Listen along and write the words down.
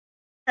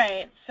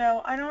Right,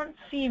 so I don't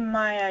see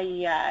Maya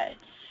yet,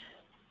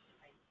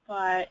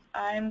 but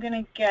I'm going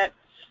to get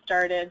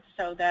started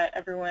so that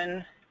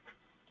everyone,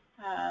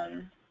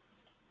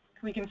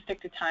 we can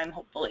stick to time,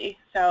 hopefully.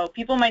 So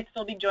people might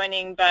still be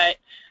joining, but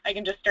I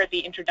can just start the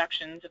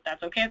introductions if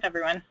that's okay with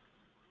everyone.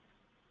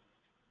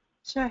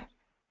 Sure.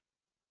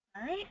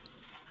 All right.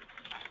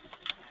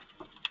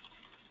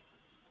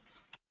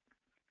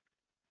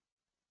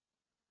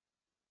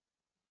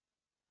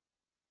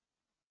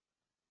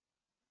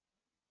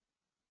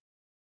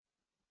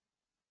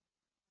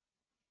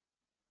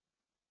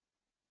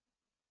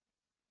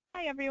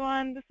 Hi,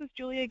 everyone. This is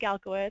Julia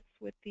Galkowitz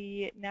with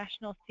the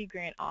National Sea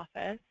Grant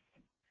Office.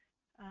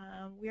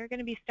 We are going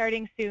to be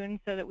starting soon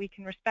so that we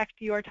can respect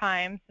your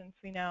time, since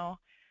we know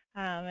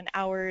an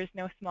hour is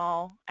no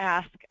small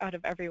ask out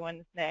of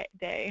everyone's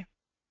day.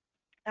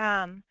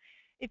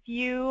 If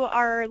you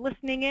are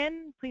listening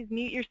in, please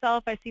mute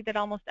yourself. I see that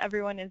almost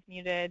everyone is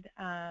muted.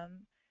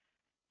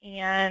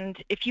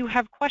 And if you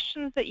have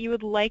questions that you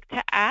would like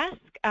to ask,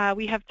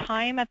 we have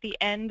time at the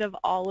end of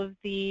all of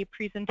the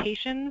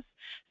presentations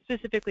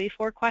specifically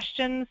for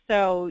questions,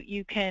 so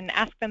you can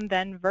ask them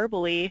then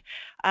verbally.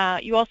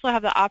 You also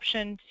have the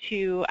option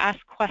to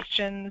ask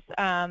questions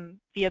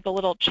via the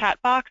little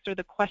chat box or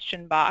the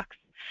question box.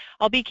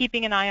 I'll be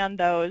keeping an eye on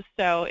those,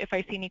 so if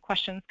I see any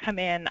questions come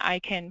in, I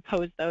can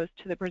pose those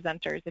to the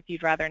presenters if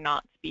you'd rather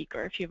not speak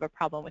or if you have a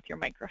problem with your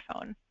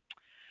microphone.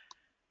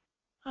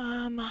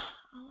 All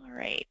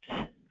right,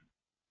 we're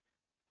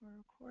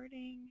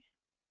recording.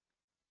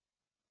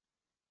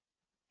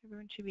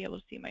 Everyone should be able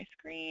to see my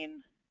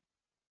screen.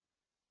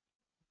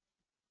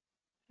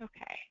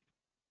 Okay.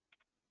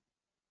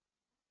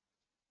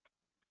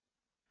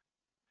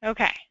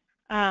 Okay.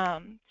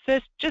 So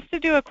just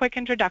to do a quick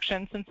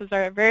introduction, since this is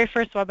our very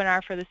first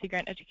webinar for the Sea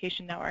Grant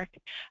Education Network,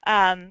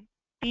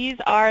 these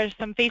are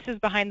some faces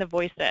behind the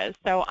voices.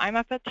 So I'm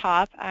up at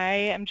top. I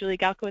am Julie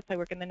Galkowitz. I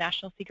work in the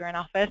National Sea Grant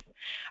Office.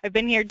 I've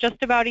been here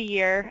just about a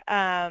year,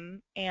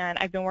 and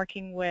I've been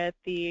working with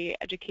the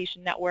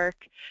Education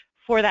Network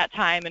for that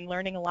time and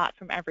learning a lot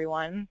from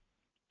everyone.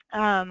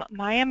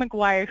 Maya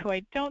McGuire, who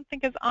I don't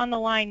think is on the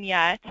line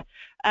yet,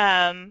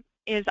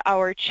 is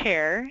our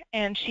chair,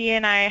 and she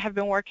and I have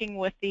been working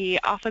with the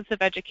Office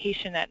of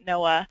Education at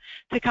NOAA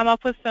to come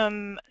up with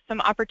some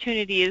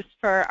opportunities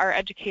for our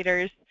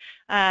educators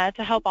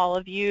to help all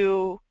of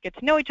you get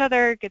to know each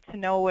other, get to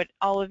know what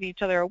all of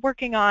each other are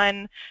working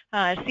on,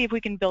 see if we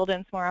can build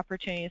in some more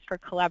opportunities for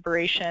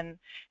collaboration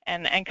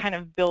and kind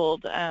of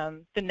build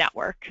the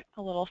network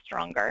a little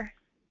stronger.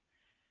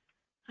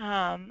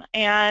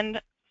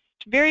 And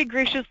very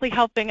graciously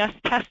helping us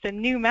test a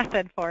new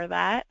method for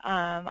that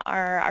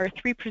are our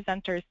three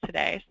presenters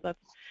today. So that's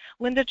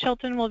Linda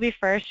Chilton will be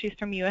first. She's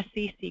from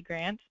USC Sea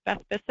Grant.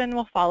 Beth Bisson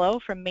will follow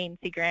from Maine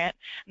Sea Grant.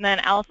 And then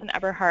Allison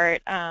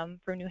Eberhardt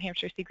from New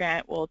Hampshire Sea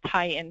Grant will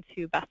tie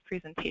into Beth's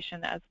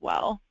presentation as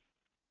well.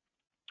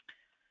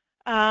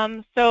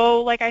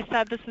 So like I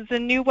said, this is a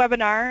new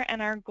webinar,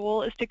 and our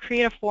goal is to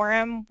create a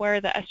forum where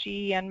the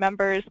SGEN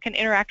members can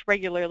interact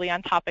regularly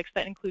on topics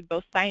that include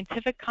both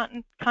scientific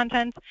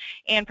content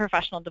and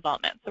professional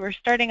development. So we're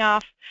starting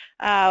off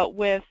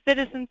with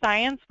citizen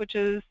science, which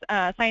is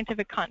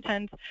scientific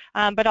content,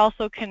 but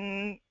also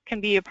can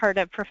be a part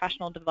of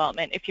professional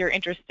development if you're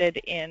interested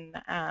in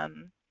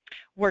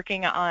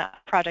working on a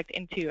project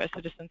into a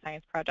citizen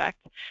science project.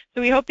 So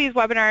we hope these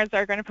webinars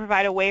are going to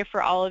provide a way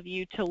for all of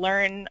you to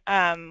learn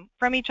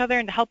from each other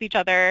and to help each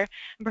other,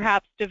 and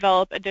perhaps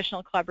develop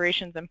additional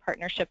collaborations and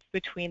partnerships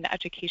between the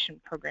education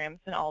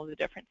programs and all of the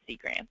different sea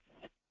grants.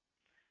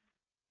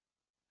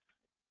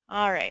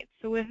 All right,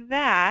 so with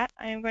that,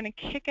 I'm going to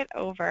kick it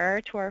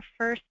over to our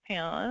first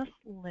panelist,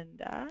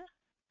 Linda.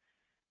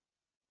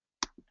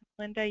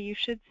 Linda, you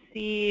should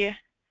see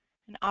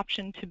an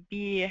option to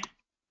be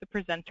the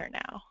presenter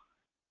now.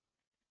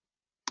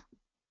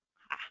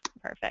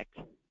 Perfect.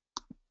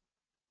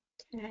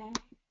 Okay.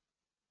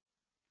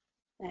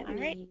 All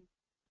right.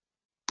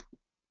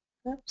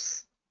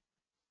 Oops.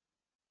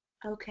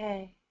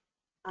 Okay.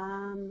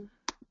 I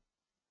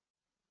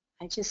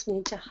just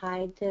need to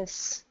hide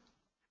this.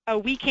 Oh,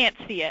 we can't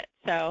see it.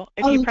 So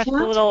if you press the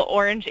little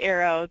orange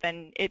arrow,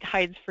 then it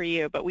hides for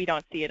you, but we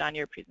don't see it on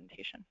your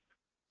presentation.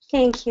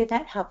 Thank you.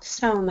 That helps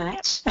so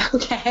much. Yep.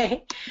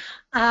 Okay.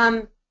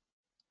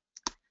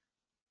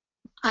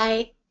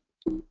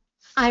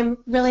 I'm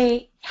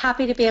really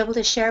happy to be able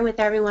to share with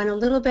everyone a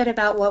little bit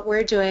about what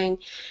we're doing.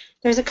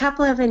 There's a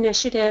couple of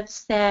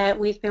initiatives that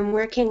we've been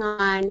working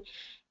on,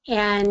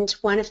 and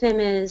one of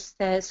them is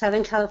the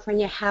Southern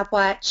California Hab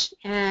Watch,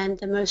 and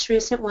the most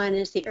recent one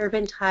is the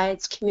Urban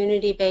Tides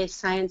Community-Based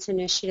Science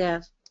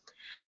Initiative.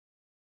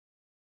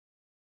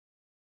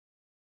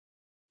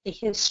 The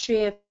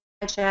history of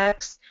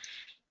projects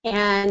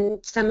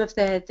and some of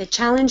the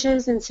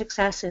challenges and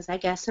successes, I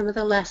guess, some of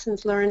the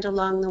lessons learned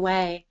along the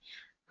way.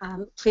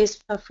 Please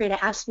feel free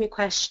to ask me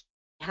questions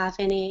if you have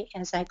any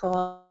as I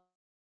go.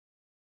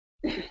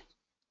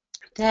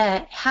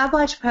 The Hab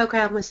Watch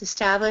program was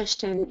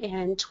established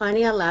in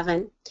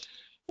 2011,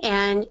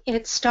 and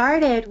it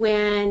started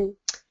when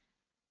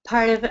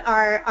part of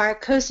our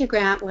COSI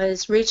grant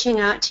was reaching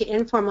out to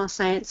informal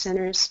science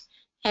centers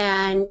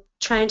and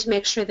trying to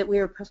make sure that we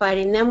were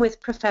providing them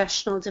with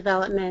professional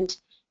development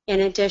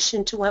in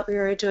addition to what we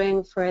were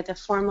doing for the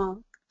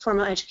formal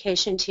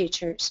education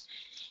teachers.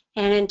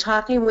 And in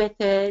talking with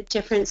the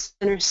different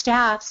center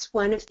staffs,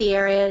 one of the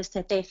areas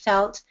that they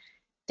felt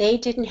they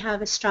didn't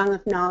have as strong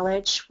of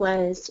knowledge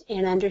was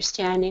in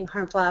understanding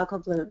harmful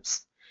algal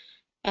blooms.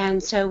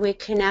 And so we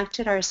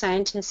connected our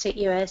scientists at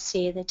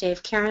USC, the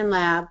Dave Caron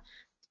Lab,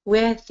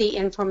 with the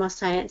informal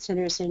science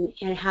centers in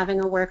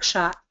having a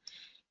workshop.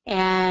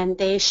 And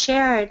they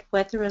shared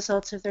what the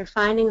results of their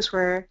findings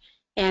were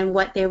and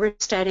what they were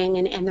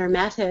studying and their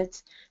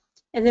methods.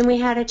 And then we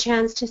had a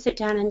chance to sit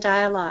down and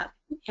dialogue.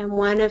 And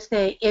one of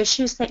the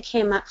issues that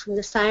came up from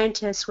the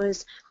scientists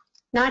was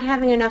not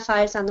having enough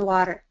eyes on the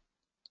water.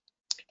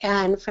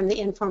 And from the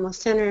informal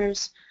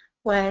centers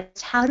was,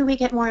 how do we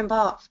get more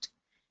involved?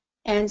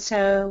 And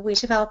so we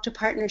developed a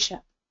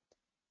partnership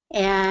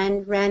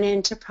and ran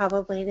into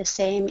probably the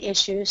same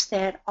issues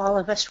that all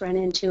of us run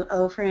into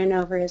over and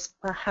over is,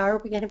 well, how are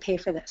we going to pay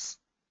for this?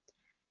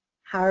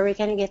 How are we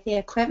going to get the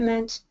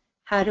equipment?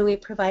 How do we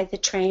provide the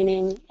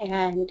training?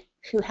 And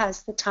who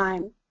has the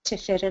time to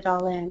fit it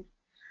all in?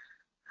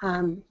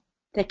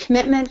 The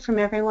commitment from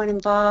everyone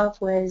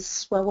involved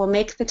was, well, we'll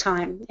make the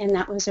time, and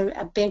that was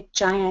a big,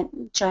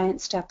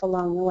 giant step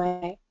along the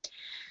way.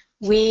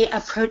 We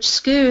approached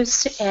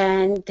SGEN,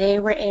 and they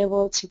were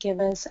able to give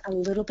us a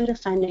little bit of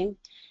funding,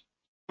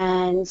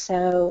 and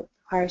so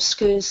our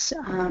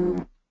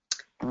SGEN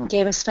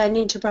gave us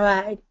funding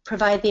to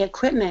provide the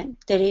equipment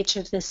that each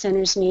of the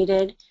centers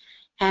needed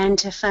and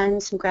to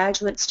fund some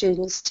graduate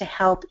students to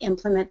help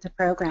implement the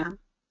program.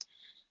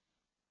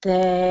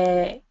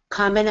 The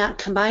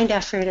combined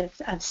effort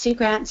of Sea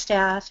Grant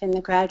staff and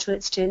the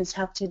graduate students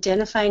helped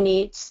identify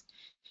needs,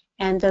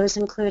 and those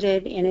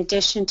included, in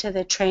addition to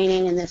the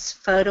training, and this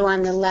photo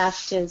on the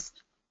left is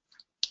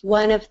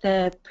one of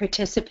the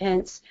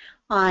participants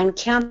on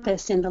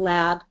campus in the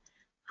lab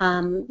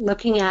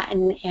looking at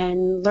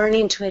and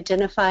learning to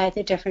identify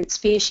the different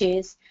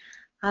species.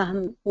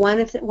 One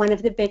of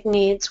the big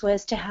needs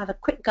was to have a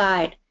quick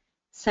guide,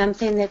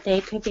 something that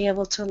they could be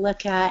able to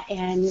look at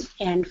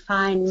and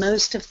find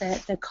most of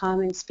the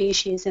common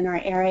species in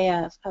our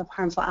area of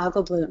harmful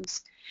algal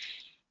blooms.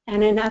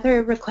 And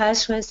another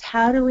request was,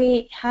 how do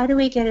we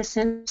get a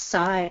sense of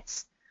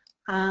size?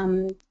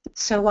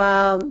 So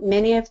while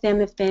many of them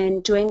have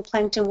been doing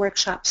plankton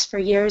workshops for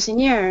years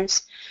and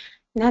years,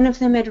 none of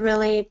them had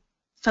really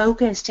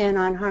focused in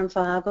on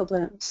harmful algal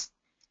blooms.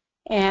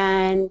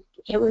 And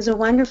it was a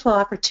wonderful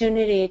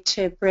opportunity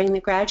to bring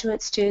the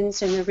graduate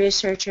students and the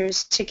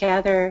researchers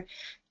together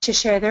to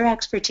share their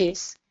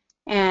expertise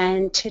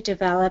and to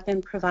develop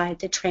and provide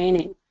the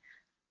training.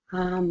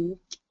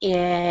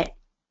 It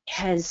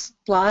has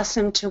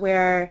blossomed to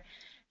where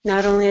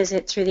not only is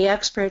it through the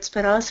experts,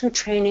 but also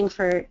training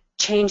for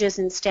changes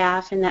in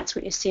staff, and that's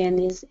what you see in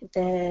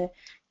the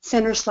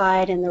center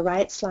slide and the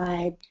right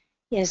slide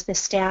is the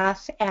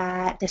staff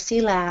at the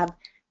Sea Lab.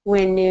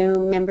 When new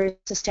members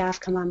of staff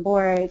come on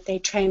board, they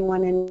train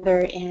one another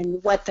in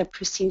what the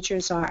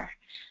procedures are.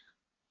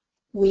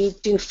 We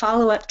do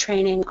follow-up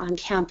training on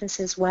campus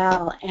as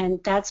well,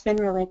 and that's been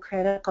really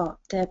critical.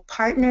 The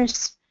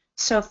partners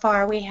so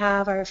far we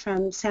have are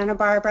from Santa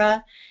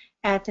Barbara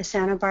at the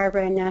Santa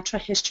Barbara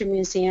Natural History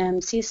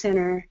Museum Sea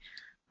Center,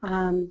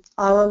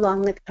 all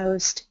along the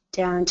coast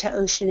down to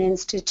Ocean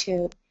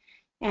Institute,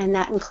 and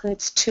that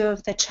includes two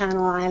of the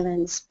Channel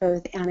Islands,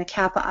 both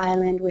Anacapa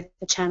Island with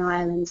the Channel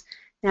Islands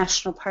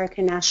National Park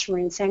and National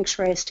Marine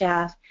Sanctuary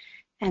staff,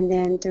 and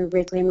then the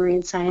Wrigley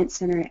Marine Science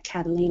Center at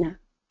Catalina.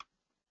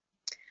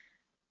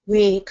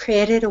 We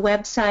created a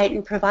website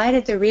and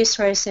provided the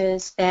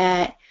resources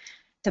that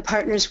the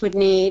partners would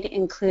need,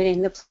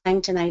 including the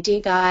Plankton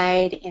ID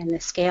Guide and the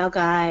Scale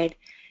Guide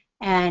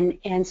and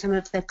some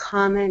of the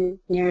common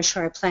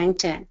nearshore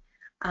plankton.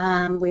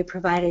 We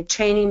provided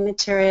training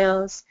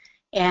materials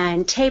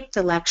and taped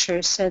the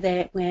lectures so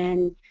that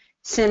when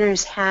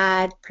centers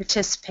had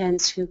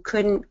participants who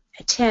couldn't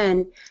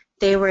attend,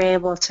 they were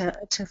able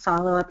to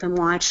follow up and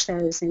watch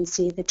those and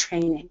see the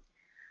training.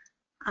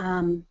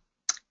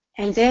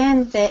 And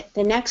then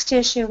the next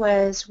issue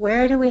was,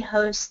 where do we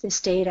host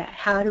this data?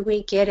 How do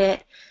we get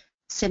it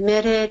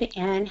submitted,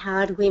 and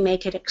how do we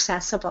make it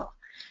accessible?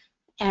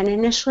 And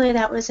initially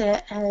that was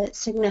a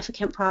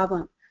significant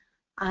problem.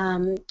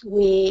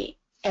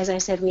 As I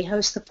said, we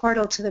host the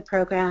portal to the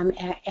program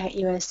at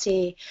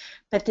USC,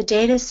 but the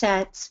data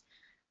sets,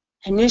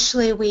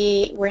 initially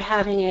we were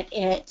having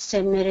it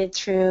submitted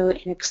through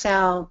an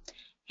Excel,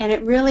 and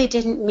it really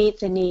didn't meet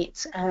the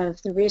needs of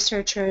the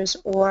researchers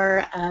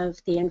or of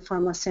the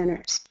informal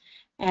centers.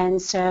 And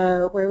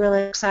so we're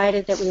really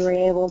excited that we were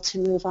able to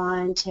move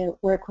on to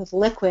work with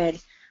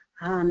Liquid,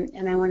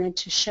 and I wanted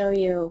to show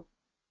you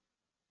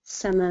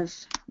some of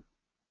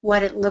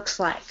what it looks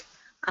like.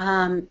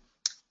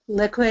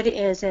 Liquid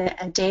is a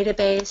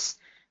database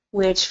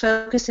which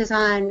focuses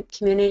on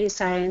community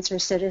science or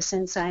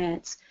citizen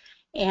science,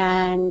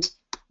 and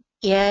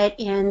it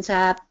ends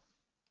up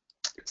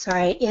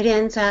sorry, it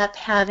ends up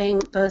having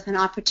both an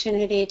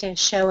opportunity to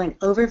show an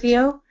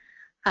overview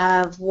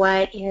of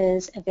what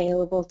is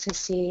available to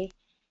see,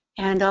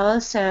 and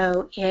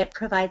also it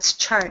provides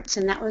charts,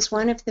 and that was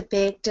one of the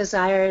big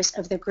desires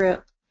of the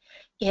group,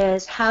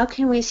 is how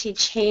can we see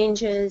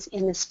changes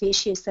in the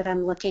species that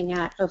I'm looking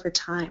at over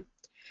time.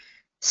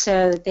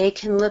 So they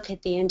can look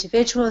at the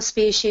individual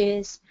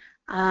species.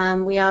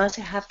 We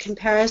also have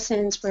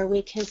comparisons where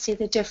we can see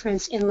the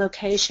difference in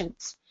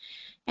locations.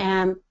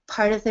 And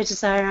part of the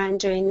desire on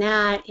doing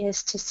that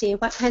is to see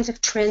what kinds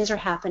of trends are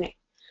happening,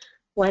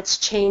 what's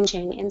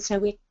changing. And so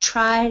we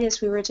tried,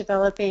 as we were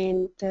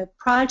developing the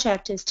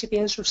project, is to be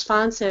as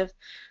responsive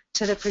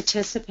to the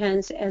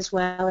participants as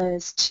well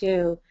as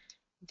to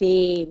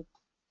the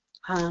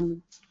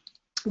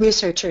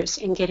researchers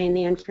in getting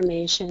the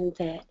information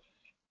that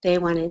they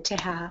wanted to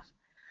have.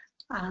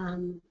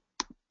 Let's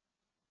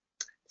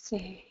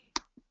see.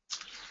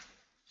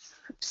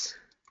 Oops.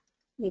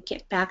 Let me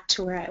get back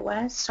to where I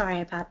was.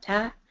 Sorry about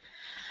that.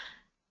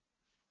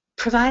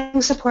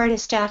 Providing support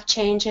as staff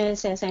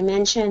changes, as I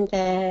mentioned,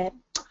 the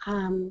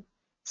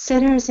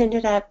centers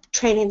ended up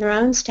training their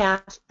own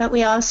staff, but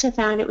we also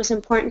found it was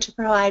important to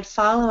provide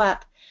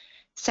follow-up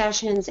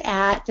sessions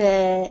at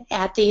the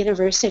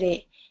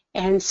university.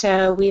 And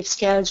so we've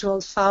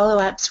scheduled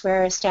follow-ups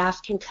where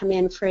staff can come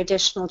in for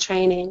additional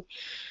training.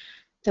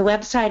 The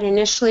website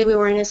initially we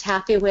weren't as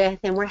happy with,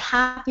 and we're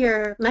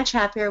happier, much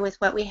happier with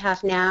what we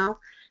have now.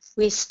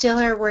 We still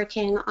are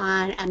working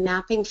on a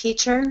mapping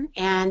feature,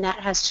 and that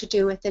has to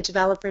do with the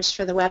developers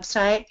for the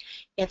website.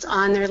 It's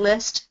on their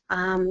list,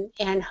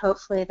 and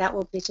hopefully that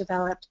will be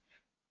developed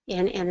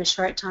in a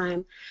short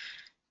time.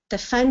 The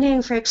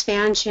funding for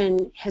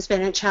expansion has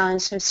been a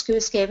challenge, so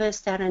SCOOS gave us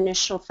that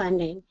initial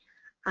funding,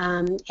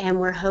 and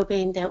we're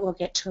hoping that we'll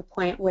get to a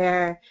point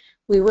where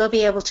we will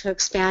be able to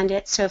expand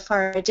it. So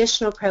far,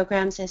 additional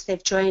programs, as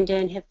they've joined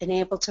in, have been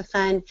able to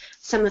fund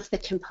some of the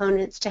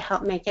components to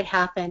help make it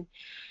happen.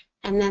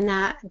 And then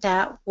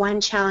that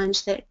one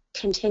challenge that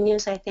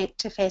continues, I think,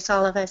 to face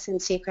all of us in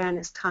Sea Grant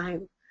is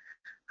time.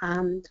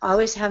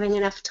 Always having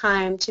enough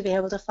time to be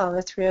able to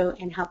follow through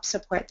and help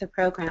support the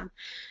program.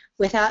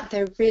 Without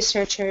the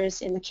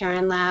researchers in the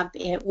Karen Lab,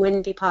 it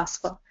wouldn't be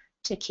possible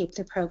to keep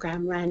the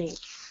program running.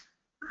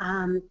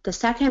 The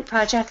second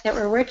project that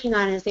we're working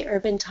on is the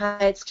Urban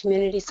Tides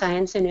Community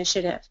Science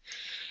Initiative.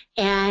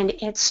 And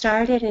it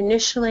started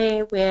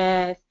initially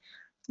with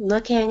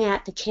looking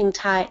at the king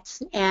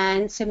tides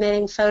and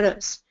submitting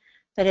photos.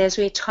 But as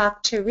we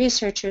talked to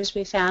researchers,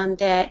 we found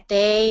that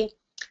they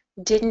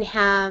didn't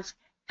have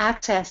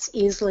access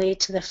easily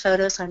to the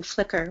photos on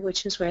Flickr,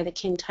 which is where the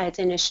King Tides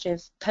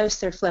Initiative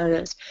posts their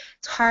photos.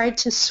 It's hard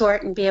to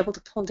sort and be able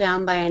to pull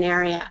down by an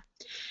area.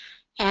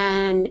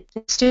 And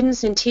the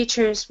students and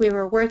teachers we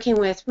were working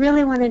with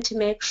really wanted to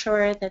make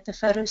sure that the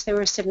photos they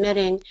were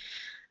submitting,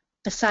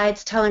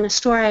 besides telling a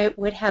story,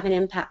 would have an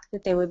impact,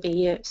 that they would be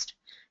used.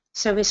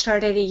 So we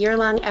started a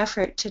year-long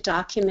effort to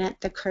document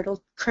the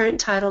current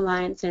tidal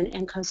lines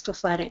and coastal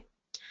flooding.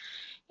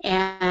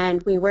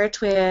 And we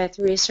worked with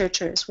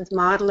researchers, with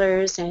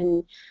modelers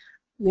and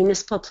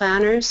municipal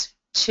planners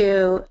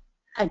to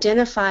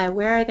identify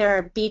where there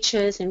are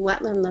beaches and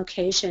wetland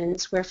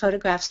locations where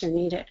photographs are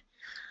needed.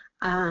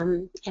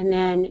 And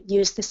then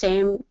use the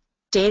same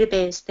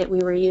database that we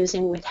were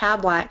using with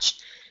HabWatch.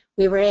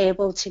 We were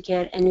able to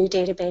get a new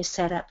database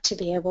set up to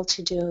be able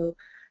to do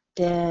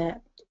the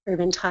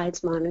urban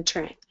tides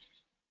monitoring.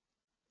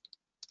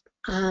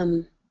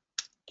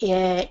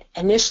 It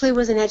initially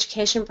was an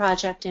education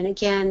project, and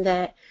again,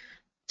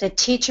 the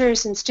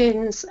teachers and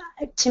students,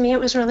 to me it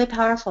was really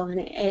powerful, and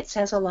it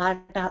says a lot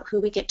about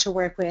who we get to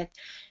work with,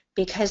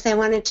 because they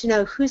wanted to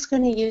know who's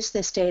going to use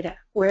this data,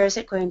 where is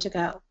it going to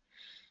go.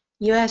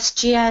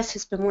 USGS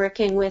has been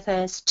working with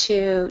us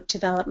to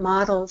develop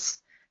models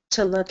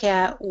to look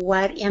at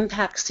what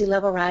impact sea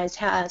level rise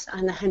has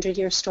on the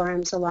 100-year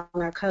storms along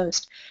our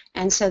coast.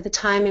 And so the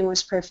timing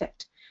was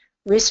perfect.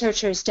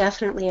 Researchers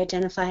definitely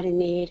identified a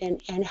need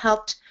and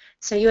helped.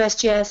 So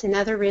USGS and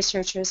other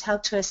researchers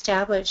helped to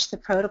establish the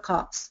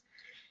protocols.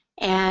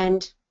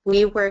 And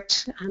we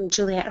worked,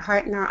 Juliet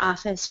Hart in our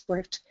office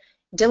worked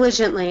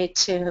diligently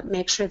to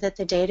make sure that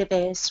the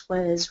database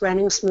was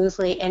running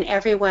smoothly, and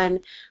everyone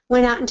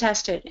went out and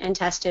tested and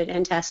tested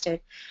and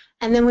tested.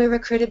 And then we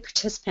recruited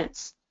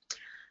participants.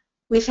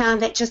 We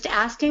found that just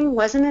asking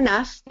wasn't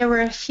enough. There were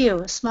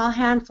a small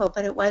handful,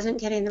 but it wasn't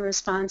getting the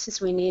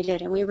responses we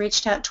needed. And we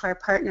reached out to our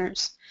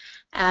partners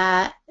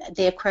at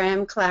the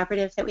Aquarium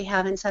Collaborative that we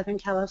have in Southern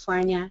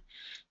California,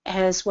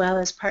 as well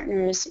as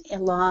partners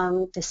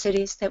along the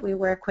cities that we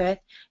work with.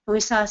 And we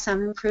saw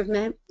some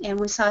improvement, and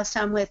we saw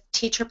some with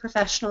teacher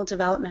professional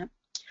development.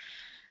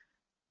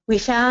 We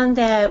found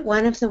that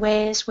one of the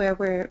ways where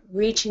we're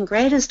reaching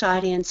greatest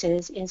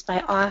audiences is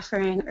by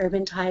offering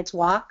urban tides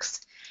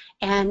walks,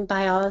 and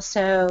by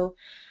also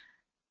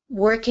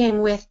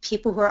working with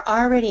people who are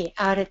already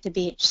out at the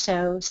beach,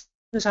 so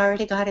who's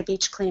already got a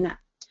beach cleanup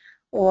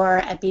or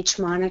a beach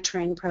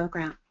monitoring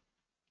program.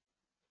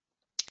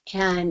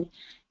 And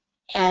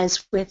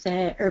As with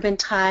the urban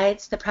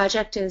tides, the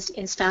project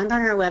is found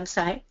on our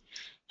website,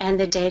 and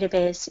the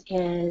database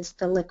is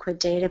the liquid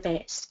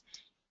database.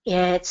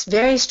 It's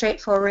very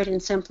straightforward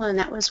and simple, and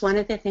that was one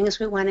of the things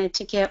we wanted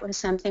to get, was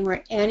something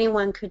where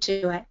anyone could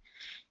do it.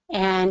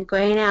 And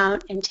going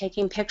out and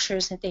taking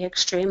pictures at the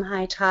extreme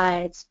high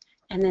tides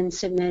and then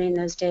submitting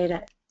those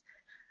data.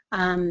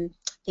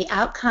 The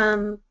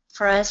outcome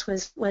for us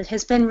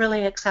has been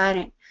really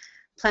exciting.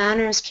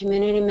 Planners,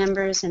 community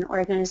members, and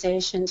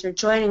organizations are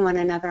joining one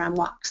another on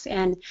walks,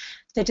 and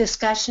the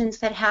discussions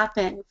that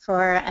happen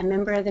for a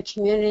member of the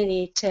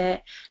community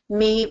to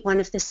meet one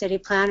of the city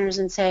planners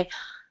and say,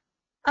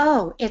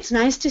 oh, it's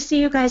nice to see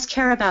you guys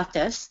care about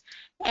this,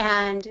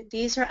 and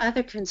these are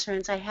other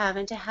concerns I have,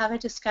 and to have a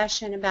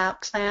discussion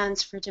about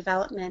plans for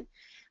development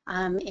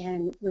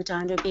in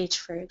Redondo Beach,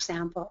 for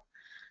example.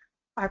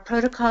 Our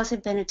protocols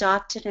have been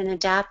adopted and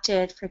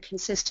adapted for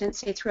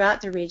consistency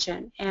throughout the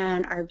region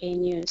and are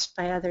being used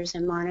by others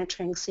in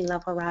monitoring sea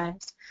level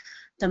rise.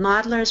 The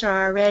modelers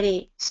are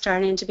already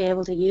starting to be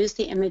able to use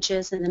the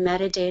images and the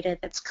metadata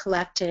that's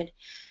collected,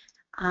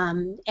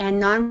 and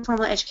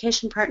non-formal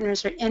education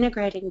partners are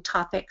integrating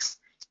topics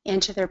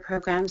into their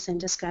programs and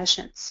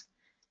discussions.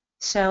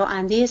 So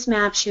on these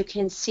maps you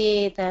can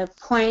see the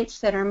points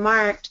that are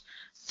marked.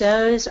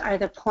 Those are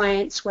the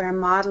points where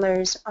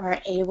modelers are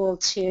able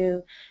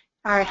to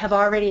have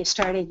already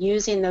started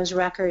using those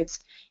records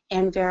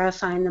and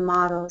verifying the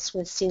models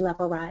with sea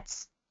level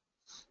rise.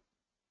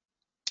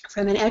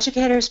 From an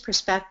educator's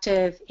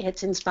perspective,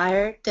 it's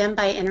inspired them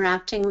by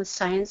interacting with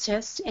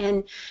scientists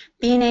and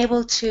being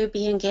able to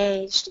be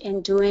engaged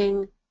in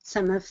doing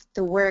some of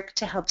the work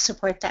to help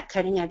support that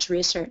cutting edge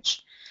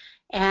research.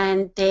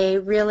 And they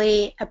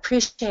really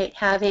appreciate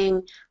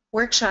having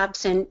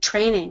workshops and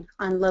training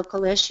on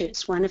local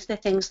issues. One of the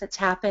things that's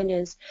happened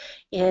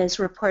is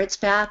reports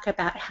back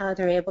about how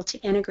they're able to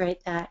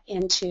integrate that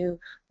into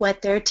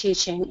what they're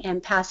teaching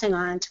and passing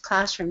on to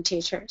classroom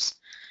teachers.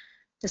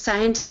 The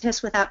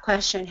scientists, without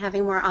question,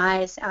 having more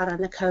eyes out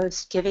on the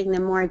coast, giving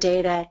them more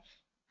data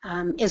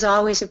is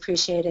always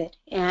appreciated,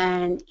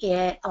 and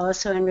it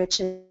also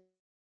enriches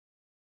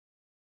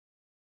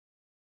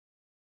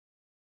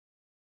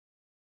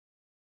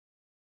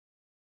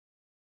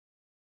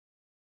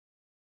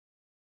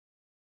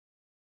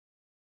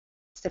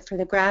for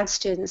the grad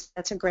students.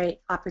 That's a great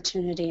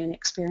opportunity and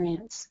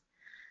experience.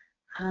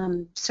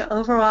 So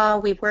overall,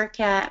 we work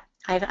at,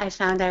 I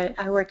found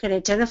I work at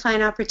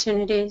identifying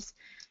opportunities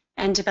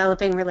and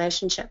developing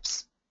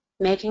relationships,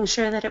 making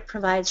sure that it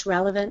provides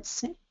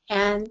relevance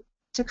and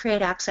to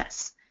create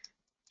access,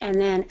 and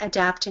then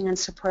adapting and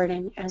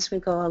supporting as we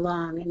go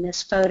along. In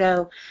this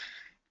photo,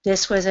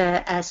 this was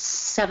a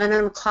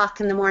 7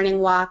 o'clock in the morning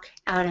walk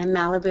out in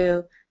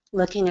Malibu,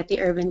 looking at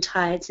the urban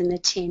tides and the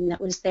team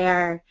that was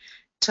there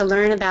to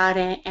learn about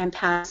it and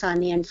pass on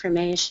the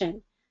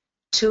information.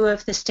 Two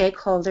of the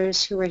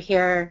stakeholders who were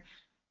here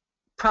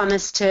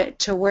promised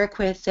to work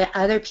with the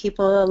other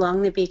people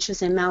along the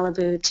beaches in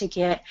Malibu to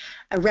get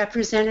a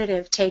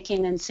representative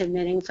taking and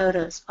submitting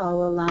photos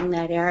all along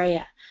that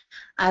area.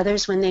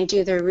 Others, when they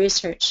do their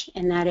research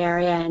in that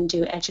area and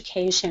do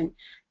education,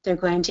 they're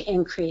going to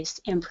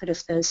increase input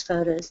of those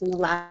photos. And the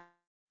last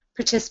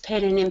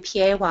participate in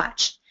MPA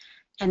Watch.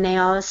 And they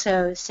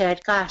also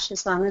said, gosh,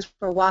 as long as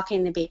we're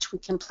walking the beach, we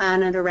can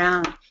plan it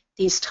around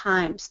these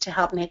times to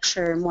help make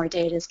sure more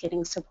data is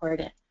getting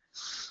supported.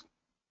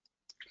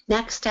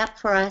 Next step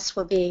for us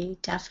will be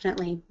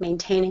definitely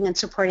maintaining and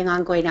supporting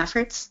ongoing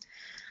efforts,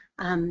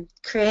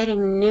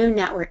 creating new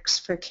networks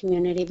for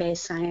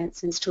community-based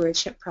science and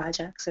stewardship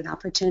projects and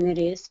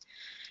opportunities,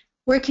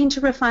 working to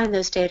refine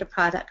those data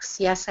products.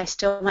 Yes, I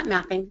still want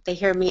mapping. They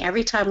hear me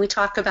every time we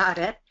talk about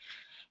it.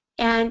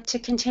 And to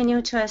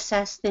continue to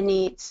assess the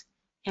needs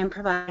and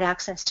provide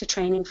access to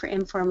training for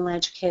informal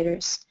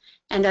educators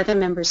and other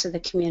members of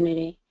the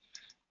community.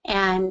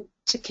 And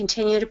to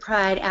continue to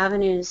provide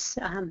avenues,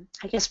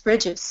 I guess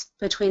bridges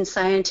between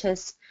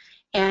scientists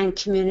and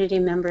community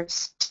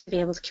members to be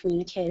able to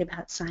communicate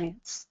about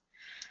science.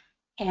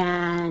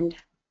 And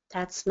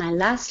that's my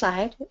last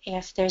slide.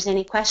 If there's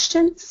any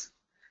questions.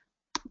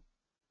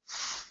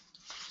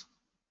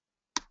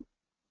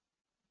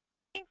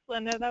 Thanks,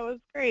 Linda. That was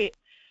great.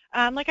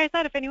 Like I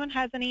said, if anyone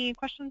has any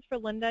questions for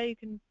Linda, you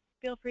can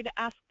feel free to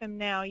ask them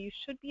now. You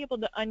should be able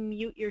to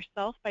unmute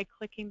yourself by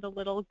clicking the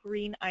little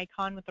green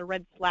icon with a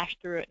red slash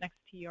through it next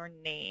to your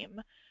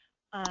name.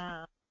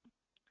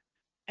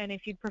 And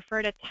if you'd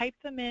prefer to type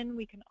them in,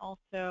 we can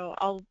also,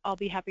 I'll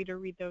be happy to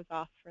read those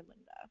off for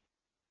Linda.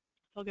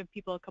 So I'll give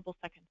people a couple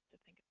seconds to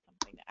think of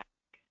something to ask.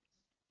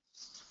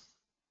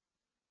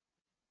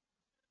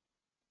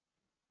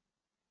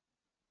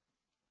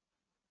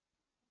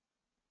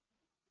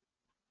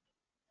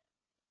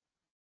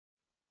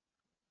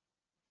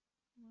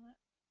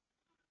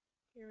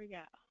 Here we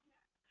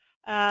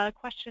go.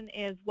 Question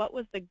is, what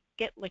was the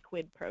Get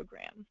Liquid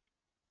program?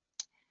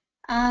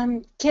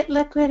 Get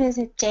Liquid is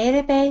a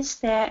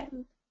database that,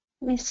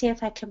 let me see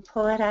if I can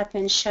pull it up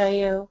and show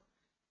you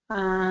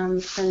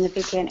from the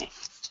beginning.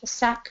 Just a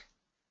sec.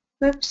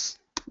 Whoops,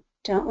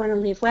 don't want to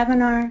leave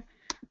webinar.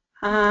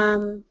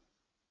 It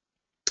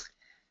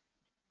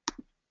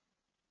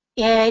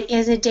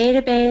is a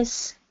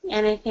database,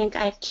 and I think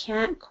I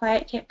can't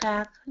quite get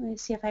back. Let me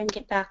see if I can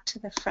get back to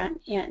the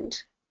front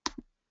end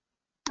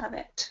of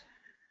it.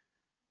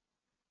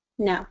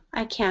 No,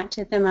 I can't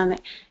at the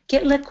moment.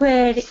 Get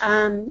Liquid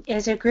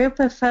is a group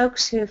of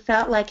folks who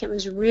felt like it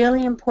was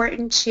really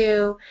important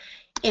to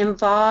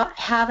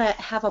have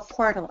a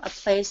portal, a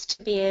place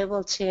to be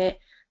able to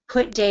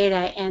put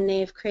data, and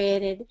they've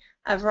created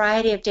a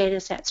variety of data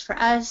sets. For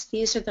us,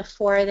 these are the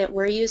 4 that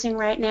we're using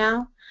right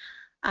now,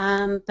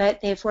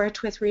 but they've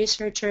worked with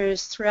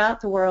researchers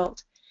throughout the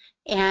world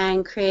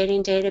and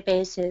creating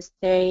databases.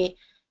 They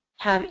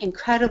have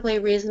incredibly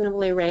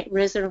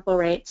reasonable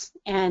rates,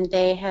 and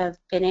they have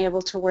been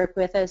able to work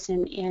with us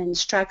in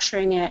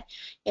structuring it.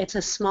 It's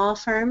a small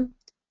firm,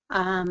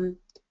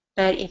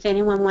 but if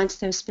anyone wants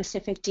those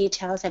specific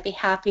details, I'd be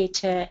happy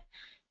to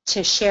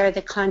share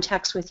the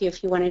contacts with you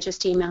if you want to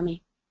just email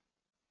me.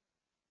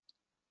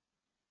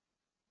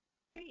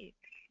 Great.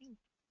 Thanks.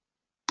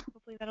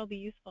 Hopefully that'll be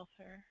useful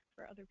for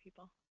other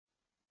people.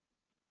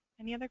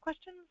 Any other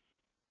questions?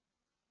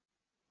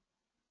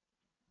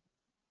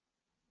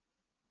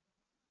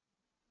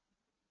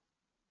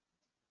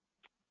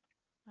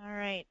 All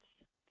right.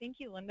 Thank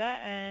you, Linda.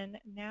 And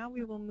now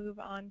we will move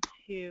on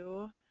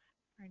to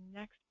our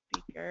next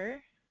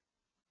speaker.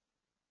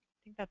 I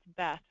think that's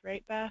Beth,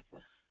 right, Beth?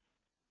 All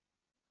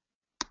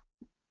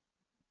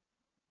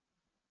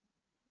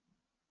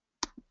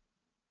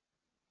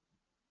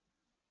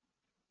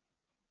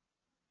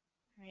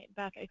right,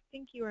 Beth, I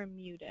think you are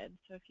muted,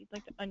 so if you'd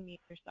like to unmute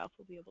yourself,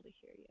 we'll be able to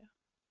hear you.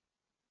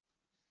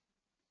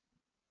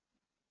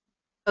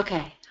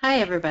 Okay,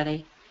 hi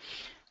everybody.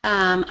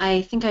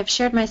 I think I've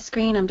shared my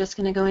screen. I'm just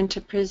going to go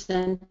into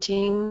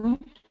presenting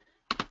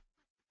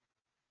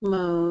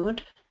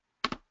mode.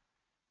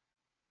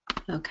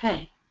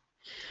 Okay,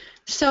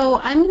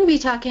 so I'm going to be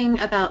talking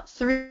about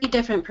 3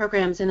 different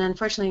programs, and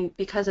unfortunately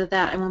because of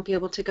that I won't be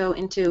able to go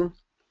into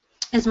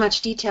as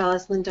much detail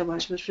as Linda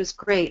was, which was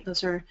great.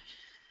 Those are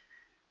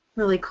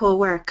really cool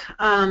work.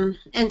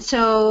 And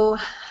so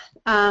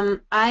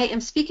I am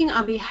speaking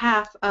on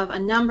behalf of a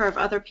number of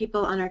other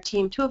people on our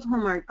team, 2 of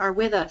whom are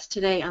with us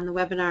today on the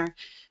webinar,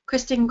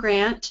 Kristen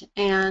Grant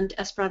and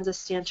Esperanza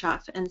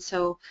Stanchoff, and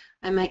so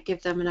I might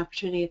give them an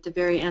opportunity at the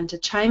very end to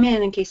chime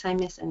in case I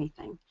miss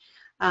anything.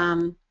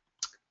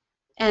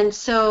 And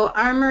so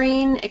our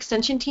Marine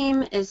Extension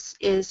team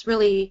is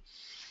really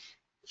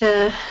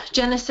the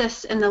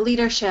genesis and the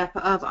leadership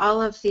of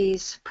all of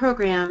these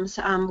programs.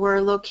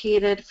 We're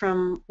located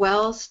from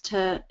Wells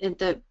to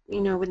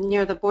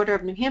near the border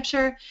of New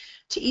Hampshire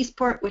to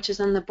Eastport, which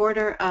is on the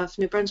border of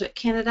New Brunswick,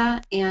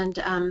 Canada.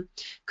 And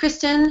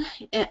Kristen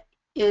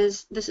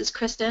this is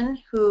Kristen,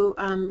 who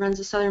runs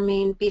the Southern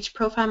Maine Beach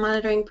Profile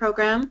Monitoring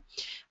Program.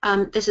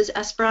 This is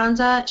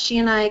Esperanza. She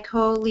and I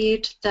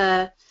co-lead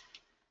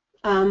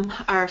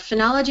our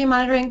phenology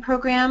monitoring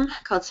program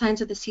called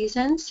Signs of the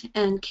Seasons,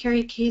 and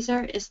Carrie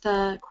Kaiser is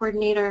the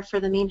coordinator for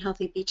the Maine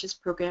Healthy Beaches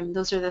Program.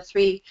 Those are the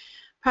 3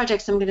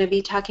 projects I'm going to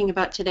be talking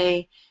about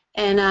today.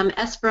 And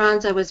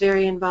Esperanza was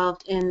very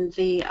involved in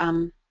the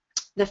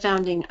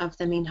founding of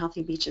the Maine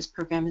Healthy Beaches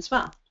Program as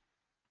well.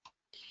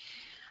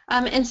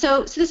 And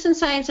so citizen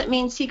science at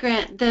Maine Sea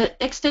Grant, the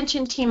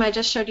extension team I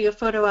just showed you a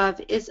photo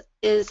of is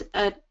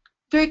a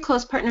very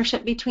close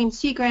partnership between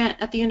Sea Grant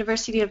at the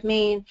University of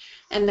Maine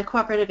and the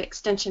Cooperative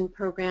Extension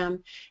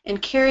Program.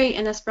 And Carrie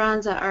and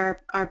Esperanza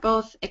are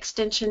both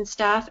extension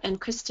staff,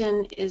 and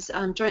Kristen is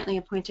jointly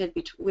appointed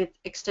with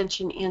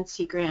Extension and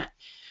Sea Grant.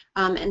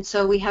 And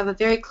so we have a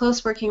very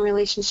close working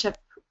relationship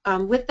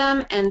with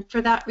them, and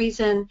for that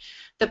reason,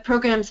 the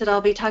programs that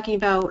I'll be talking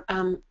about,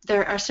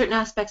 there are certain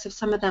aspects of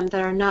some of them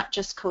that are not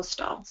just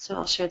coastal, so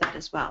I'll share that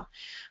as well.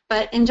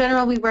 But in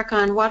general, we work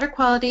on water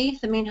quality.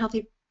 The Maine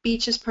Healthy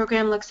Beaches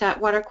Program looks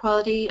at water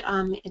quality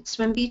in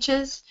swim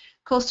beaches,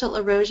 coastal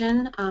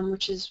erosion,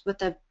 which is what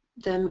the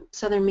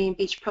Southern Maine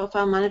Beach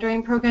Profile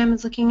Monitoring Program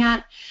is looking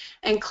at,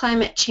 and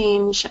climate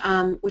change,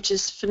 which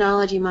is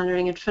phenology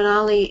monitoring. And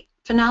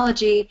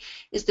phenology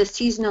is the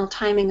seasonal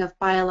timing of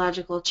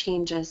biological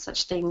changes,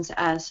 such things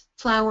as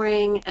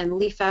flowering and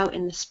leaf out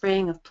in the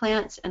spring of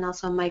plants, and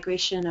also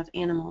migration of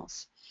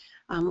animals,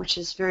 which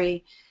is a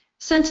very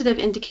sensitive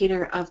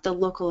indicator of the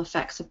local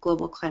effects of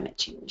global climate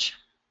change.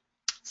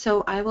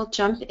 So I will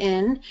jump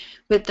in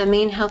with the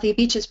Maine Healthy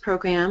Beaches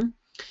Program.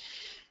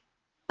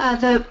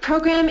 The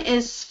program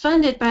is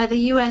funded by the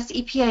U.S.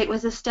 EPA. It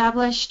was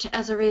established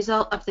as a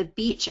result of the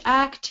Beach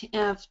Act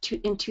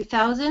in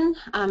 2000.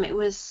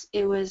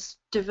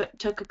 It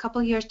took a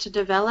couple years to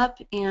develop,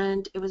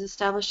 and it was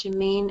established in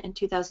Maine in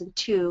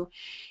 2002.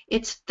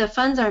 The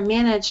funds are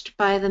managed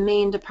by the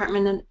Maine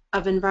Department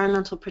of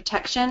Environmental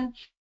Protection.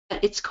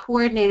 It's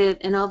coordinated,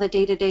 and all the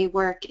day-to-day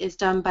work is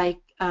done by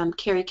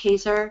Carrie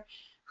Kaiser,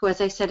 who, as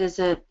I said, is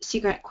a Sea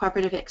Grant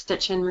Cooperative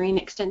Extension Marine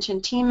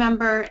Extension team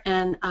member,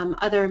 and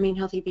other Maine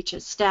Healthy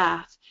Beaches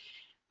staff.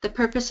 The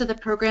purpose of the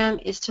program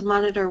is to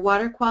monitor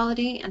water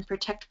quality and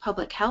protect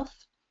public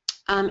health.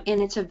 and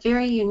it's a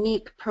very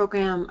unique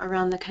program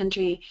around the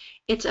country.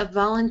 It's a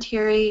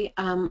voluntary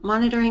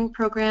monitoring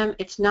program.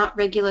 It's not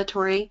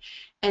regulatory,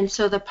 and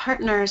so the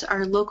partners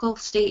are local,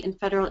 state, and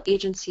federal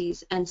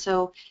agencies, and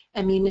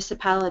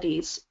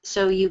municipalities.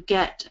 So you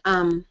get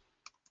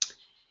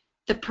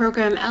the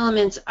program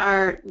elements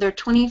are there are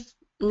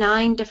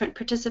 29 different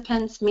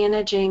participants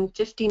managing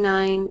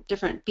 59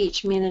 different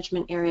beach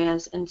management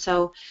areas, and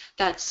so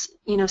that's,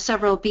 you know,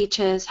 several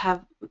beaches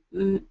have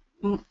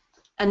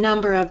a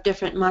number of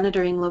different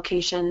monitoring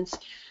locations,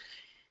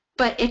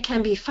 but it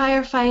can be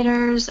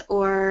firefighters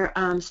or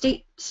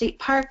state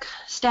park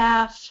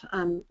staff,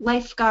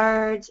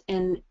 lifeguards,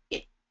 and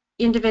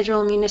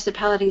individual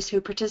municipalities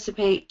who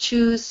participate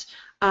choose.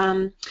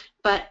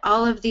 But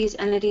all of these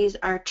entities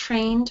are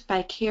trained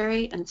by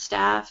Carrie and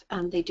staff.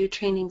 They do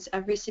trainings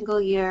every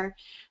single year.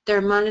 They're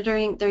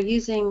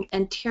using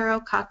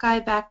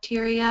enterococci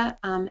bacteria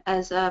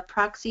as a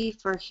proxy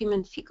for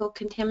human fecal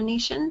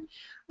contamination.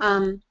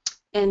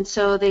 And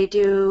so they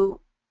do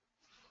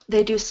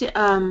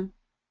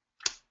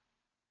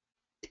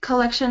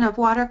collection of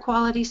water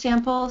quality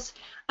samples,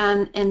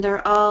 and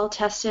they're all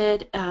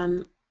tested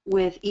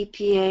with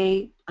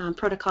EPA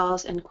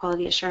protocols and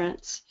quality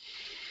assurance.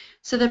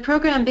 So the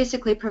program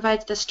basically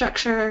provides the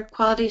structure,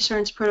 quality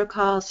assurance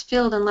protocols,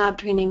 field and lab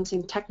trainings,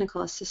 and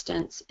technical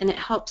assistance, and it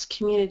helps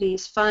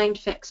communities find,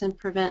 fix, and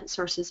prevent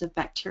sources of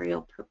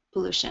bacterial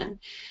pollution.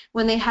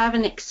 When they have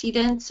an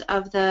exceedance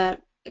of the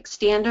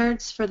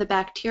standards for the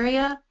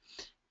bacteria,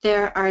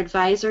 there are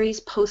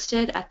advisories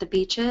posted at the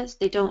beaches.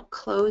 They don't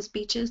close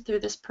beaches through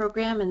this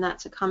program, and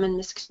that's a common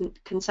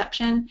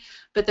misconception,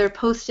 but they're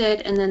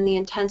posted, and then the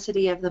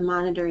intensity of the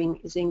monitoring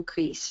is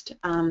increased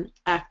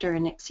after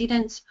an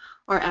exceedance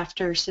or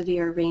after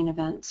severe rain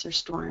events or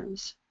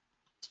storms.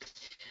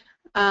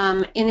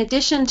 In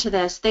addition to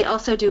this, they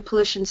also do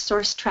pollution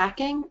source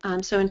tracking,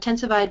 so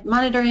intensified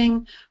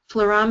monitoring,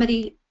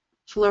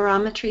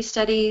 fluorometry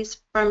studies,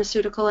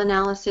 pharmaceutical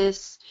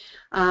analysis,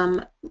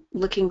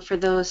 looking for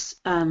those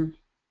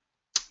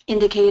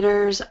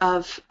indicators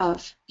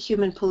of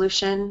human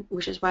pollution,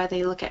 which is why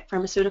they look at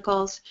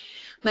pharmaceuticals,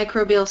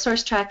 microbial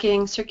source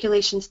tracking,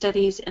 circulation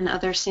studies, and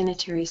other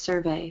sanitary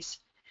surveys.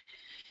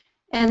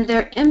 And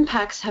their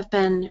impacts have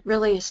been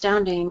really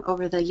astounding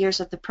over the years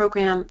of the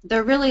program.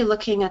 They're really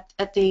looking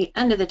at the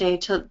end of the day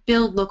to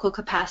build local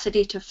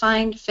capacity to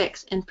find,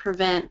 fix, and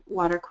prevent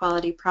water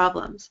quality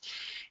problems.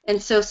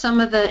 And so some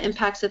of the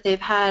impacts that they've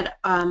had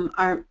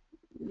are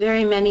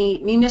very many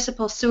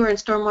municipal sewer and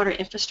stormwater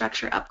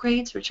infrastructure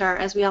upgrades, which are,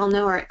 as we all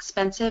know, are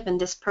expensive,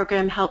 and this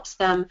program helps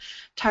them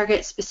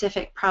target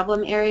specific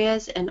problem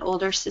areas and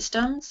older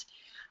systems.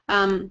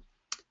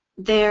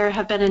 There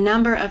have been a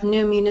number of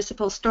new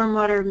municipal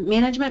stormwater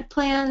management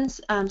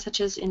plans, such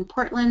as in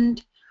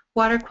Portland,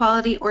 water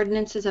quality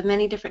ordinances of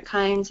many different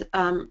kinds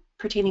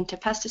pertaining to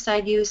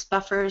pesticide use,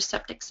 buffers,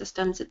 septic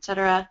systems,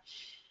 etc.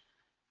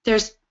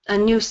 There's a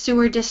new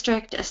sewer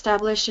district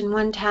established in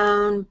one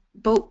town,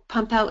 boat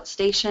pump out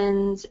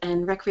stations,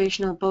 and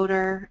recreational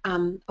boater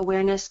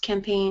awareness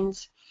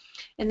campaigns.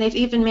 And they've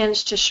even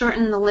managed to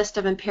shorten the list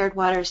of impaired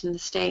waters in the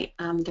state.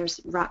 There's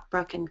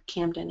Rockbrook and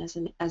Camden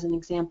as an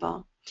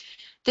example.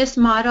 This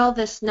model,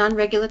 this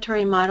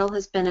non-regulatory model,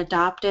 has been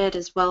adopted,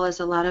 as well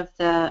as a lot of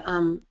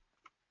the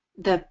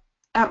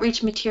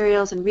outreach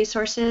materials and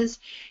resources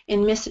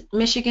in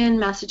Michigan,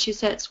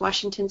 Massachusetts,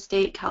 Washington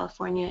State,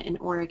 California, and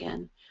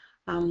Oregon.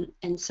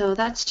 And so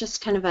that's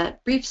just kind of a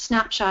brief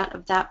snapshot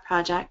of that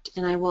project,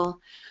 and I will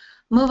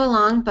move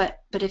along, but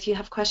if you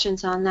have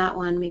questions on that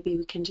one, maybe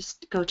we can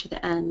just go to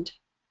the end.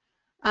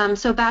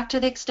 So back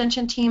to the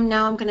extension team.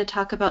 Now I'm going to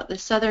talk about the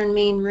Southern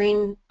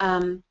Maine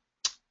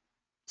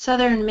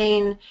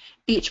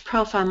Beach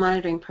Profile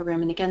Monitoring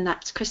Program, and again,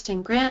 that's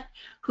Kristen Grant,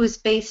 who's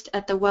based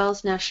at the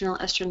Wells National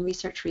Estuarine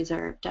Research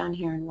Reserve down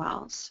here in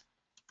Wells.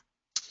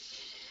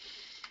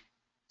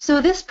 So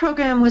this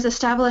program was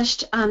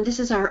established, this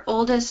is our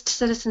oldest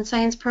citizen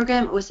science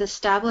program. It was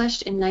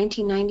established in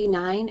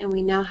 1999, and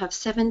we now have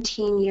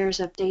 17 years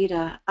of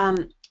data.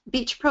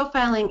 Beach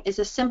profiling is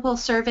a simple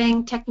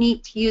surveying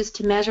technique used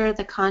to measure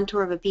the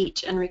contour of a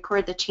beach and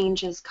record the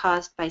changes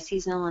caused by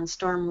seasonal and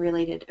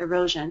storm-related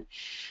erosion,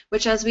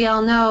 which, as we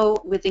all know,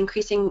 with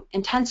increasing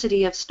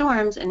intensity of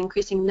storms and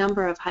increasing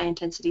number of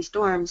high-intensity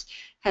storms,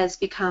 has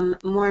become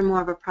more and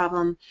more of a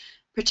problem,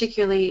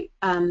 particularly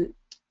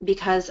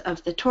because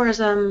of the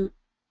tourism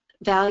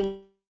value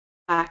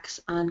impacts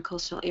on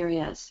coastal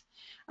areas.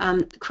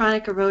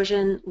 Chronic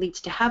erosion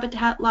leads to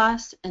habitat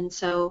loss, and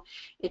so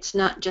it's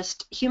not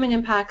just human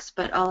impacts,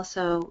 but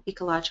also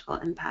ecological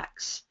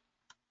impacts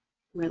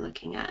we're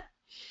looking at.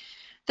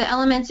 The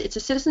elements, it's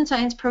a citizen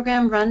science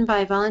program run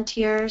by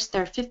volunteers.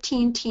 There are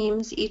 15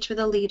 teams, each with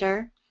a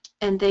leader,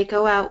 and they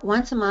go out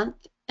once a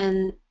month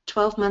and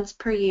 12 months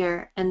per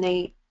year, and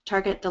they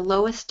target the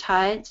lowest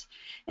tides,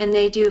 and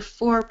they do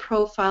 4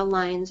 profile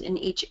lines in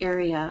each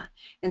area.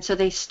 And so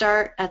they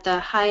start at the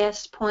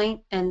highest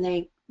point, and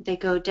they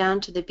go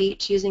down to the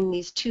beach using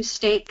these 2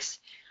 stakes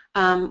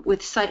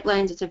with sight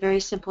lines. It's a very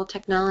simple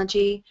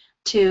technology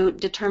to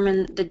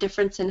determine the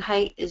difference in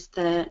height is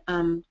the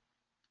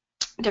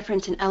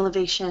difference in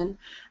elevation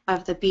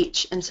of the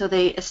beach. And so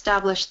they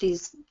established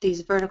these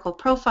vertical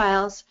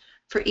profiles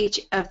for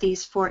each of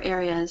these 4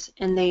 areas,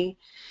 and they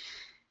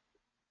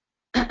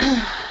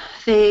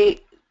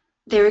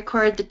they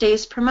record the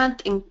days per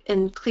month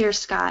in clear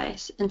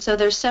skies. And so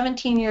there's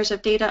 17 years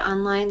of data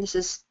online. This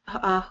is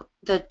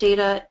the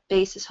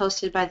database is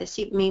hosted by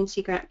the Maine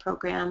Sea Grant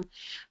program,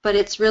 but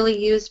it's really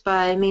used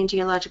by Maine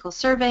Geological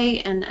Survey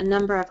and a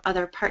number of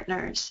other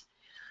partners.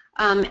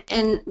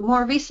 And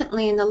more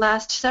recently, in the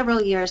last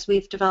several years,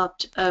 we've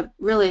developed a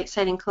really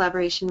exciting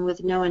collaboration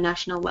with NOAA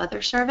National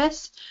Weather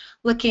Service,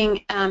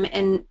 looking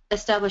and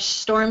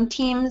established storm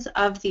teams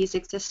of these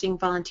existing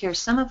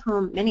volunteers,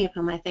 many of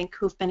whom I think,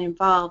 who've been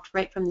involved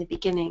right from the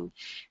beginning.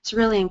 It's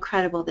really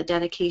incredible, the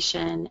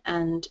dedication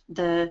and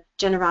the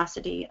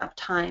generosity of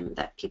time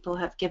that people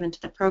have given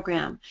to the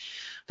program.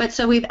 But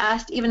so we've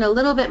asked even a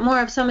little bit more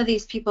of some of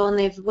these people, and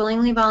they've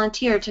willingly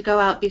volunteered to go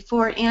out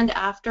before and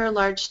after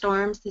large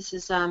storms. This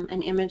is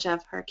an image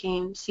of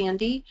Hurricane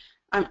Sandy.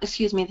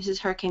 Excuse me, this is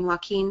Hurricane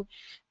Joaquin,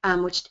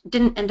 which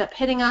didn't end up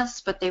hitting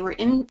us, but they were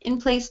in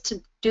place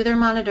to do their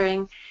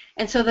monitoring.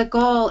 And so the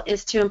goal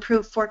is to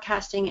improve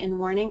forecasting and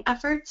warning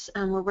efforts.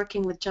 We're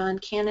working with John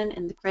Cannon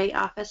in the Gray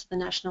office of the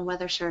National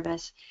Weather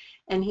Service,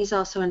 and he's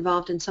also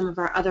involved in some of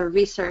our other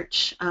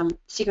research,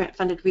 Sea Grant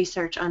funded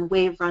research on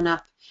wave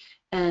run-up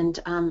and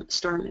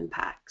storm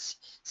impacts.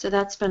 So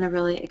that's been a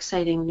really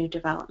exciting new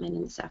development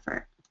in this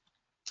effort.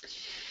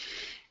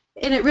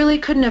 And it really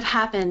couldn't have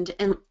happened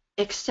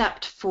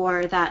except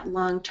for that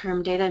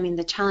long-term data. I mean,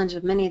 the challenge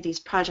of many of these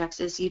projects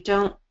is you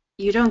don't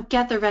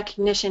get the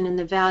recognition and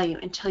the value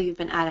until you've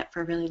been at it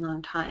for a really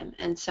long time.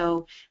 And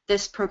so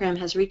this program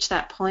has reached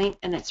that point,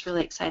 and it's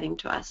really exciting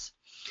to us.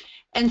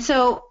 And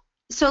so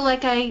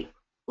like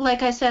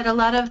I said, a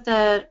lot of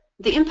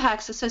the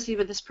impacts associated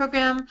with this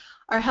program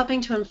are helping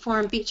to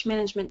inform beach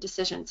management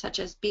decisions, such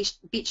as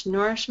beach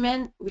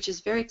nourishment, which is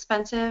very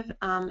expensive,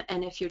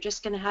 and if you're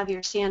just going to have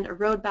your sand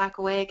erode back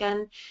away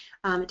again,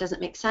 it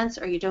doesn't make sense,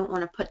 or you don't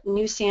want to put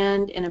new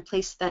sand in a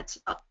place that's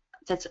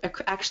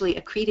actually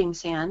accreting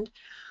sand.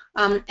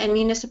 And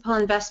municipal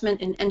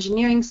investment in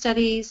engineering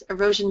studies,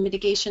 erosion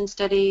mitigation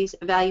studies,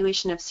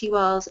 evaluation of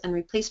seawalls and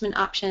replacement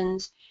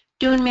options,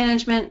 dune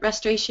management,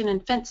 restoration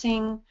and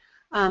fencing,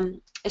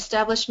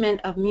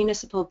 establishment of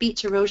municipal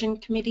beach erosion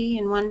committee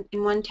in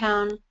one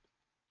town,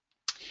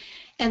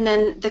 and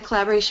then the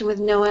collaboration with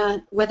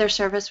NOAA Weather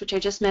Service, which I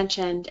just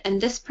mentioned. And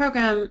this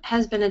program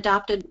has been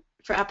adopted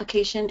for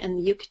application in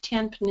the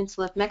Yucatan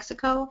Peninsula of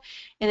Mexico,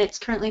 and it's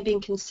currently being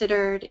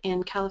considered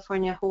in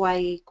California,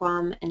 Hawaii,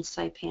 Guam, and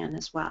Saipan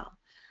as well.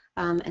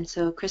 And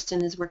so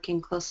Kristen is working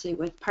closely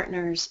with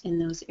partners in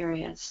those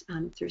areas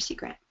through Sea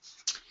Grant.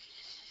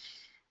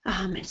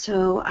 And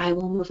so I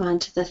will move on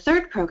to the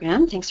third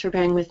program. Thanks for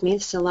bearing with me.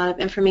 This is a lot of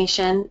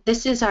information.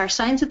 This is our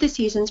Signs of the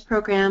Seasons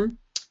program.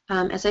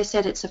 As I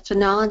said, it's a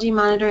phenology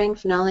monitoring.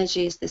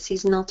 Phenology is the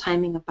seasonal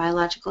timing of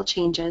biological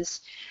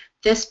changes.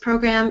 This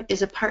program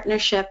is a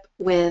partnership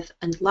with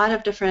a lot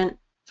of different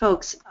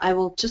folks. I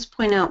will just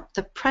point out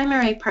the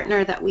primary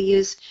partner that we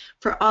use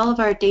for all of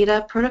our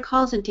data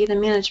protocols and data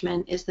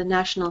management is the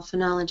National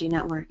Phenology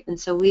Network. And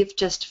so we've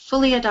just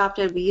fully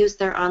adopted, we use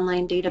their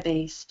online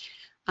database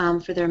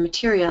for their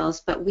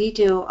materials, but we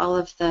do all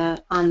of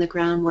the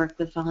on-the-ground work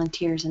with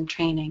volunteers and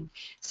training.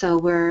 So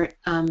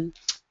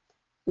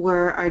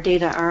our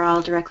data are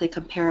all directly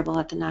comparable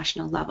at the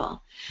national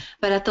level.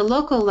 But at the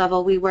local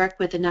level, we work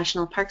with the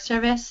National Park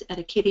Service at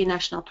Acadia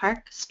National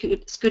Park,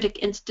 Schoodic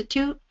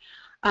Institute,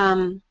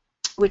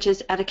 which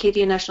is at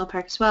Acadia National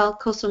Park as well,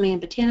 Coastal Maine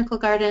Botanical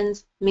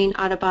Gardens, Maine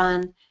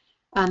Audubon,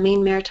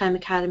 Maine Maritime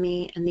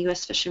Academy, and the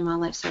U.S. Fish and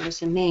Wildlife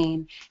Service in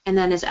Maine. And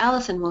then, as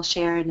Allison will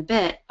share in a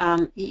bit,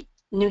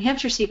 New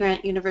Hampshire Sea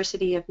Grant,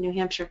 University of New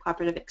Hampshire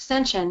Cooperative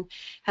Extension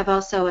have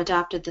also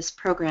adopted this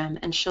program,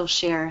 and she'll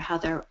share how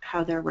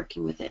they're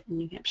working with it in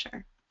New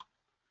Hampshire.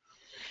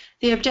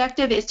 The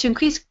objective is to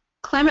increase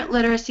climate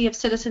literacy of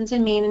citizens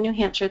in Maine and New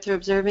Hampshire through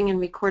observing and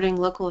recording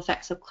local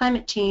effects of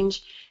climate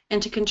change,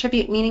 and to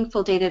contribute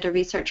meaningful data to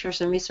researchers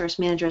and resource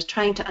managers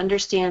trying to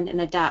understand and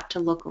adapt to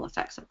local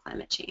effects of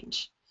climate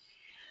change.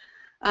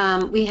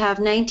 We have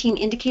 19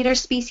 indicator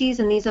species,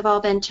 and these have all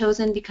been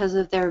chosen because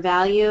of their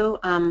value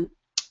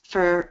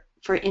for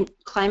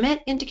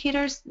climate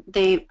indicators.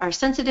 They are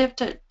sensitive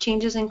to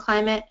changes in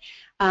climate.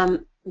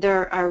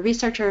 There are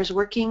researchers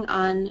working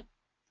on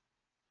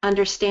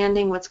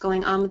understanding what's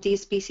going on with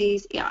these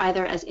species,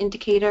 either as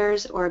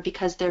indicators or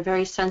because they're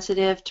very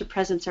sensitive to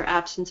presence or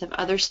absence of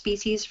other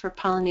species for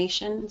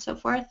pollination and so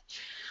forth.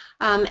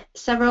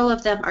 Several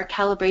of them are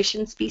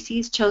calibration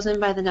species chosen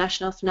by the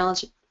National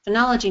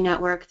Phenology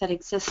Network that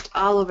exist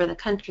all over the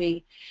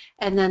country,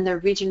 and then they're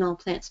regional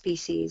plant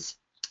species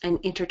and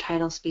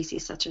intertidal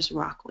species such as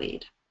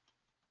rockweed.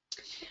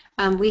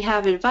 We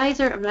have an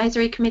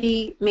advisory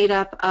committee made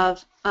up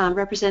of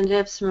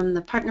representatives from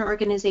the partner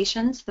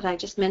organizations that I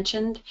just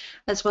mentioned,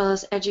 as well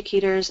as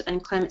educators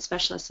and climate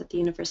specialists at the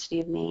University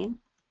of Maine.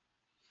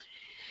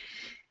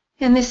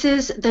 And this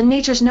is the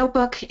Nature's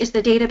Notebook is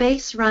the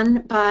database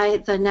run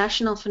by the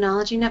National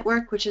Phenology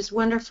Network, which is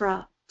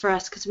wonderful for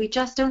us because we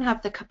just don't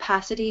have the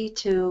capacity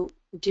to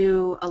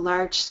do a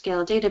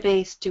large-scale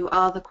database, do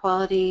all the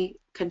quality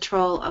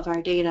control of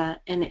our data,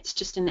 and it's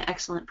just an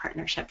excellent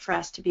partnership for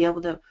us to be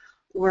able to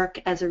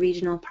work as a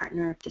regional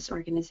partner of this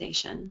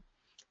organization.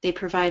 They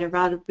provide a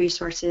lot of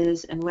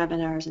resources and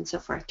webinars and so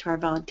forth to our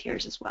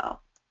volunteers as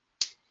well.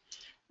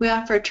 We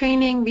offer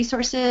training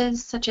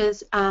resources such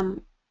as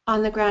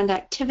on-the-ground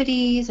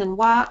activities and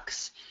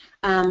walks,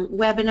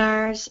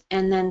 webinars,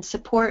 and then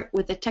support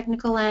with the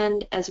technical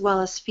end, as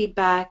well as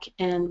feedback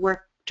and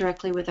work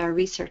directly with our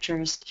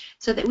researchers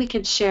so that we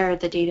can share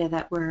the data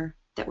that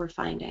we're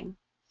finding.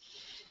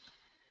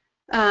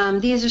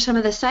 These are some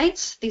of the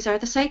sites. These are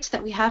the sites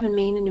that we have in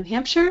Maine and New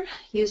Hampshire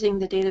using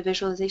the data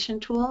visualization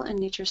tool in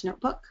Nature's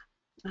Notebook.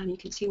 You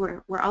can see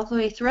we're all the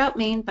way throughout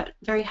Maine, but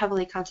very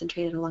heavily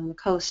concentrated along the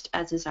coast,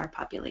 as is our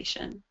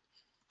population.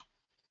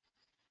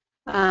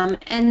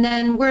 And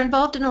then we're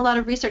involved in a lot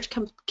of research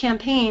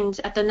campaigns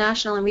at the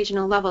national and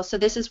regional level. So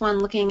this is one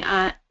looking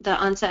at the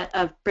onset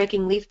of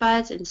breaking leaf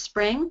buds in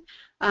spring,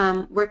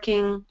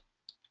 working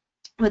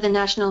with the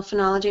National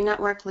Phenology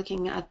Network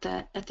looking at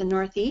the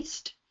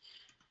Northeast.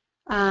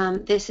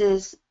 This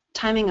is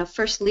timing of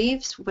first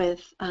leaves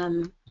with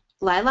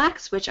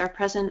lilacs, which are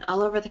present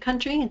all over the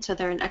country, and so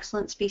they're an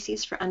excellent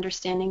species for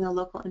understanding the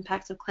local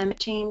impacts of climate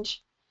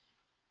change.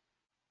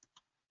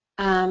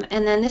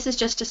 And then this is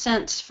just a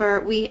sense for,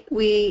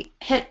 we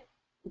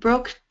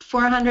broke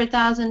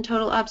 400,000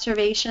 total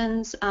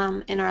observations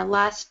in our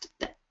last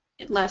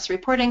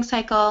reporting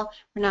cycle.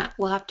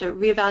 We'll have to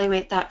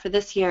reevaluate that for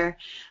this year.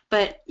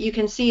 But you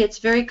can see it's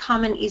very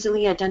common,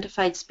 easily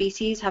identified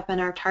species have been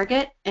our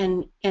target,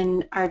 and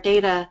our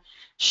data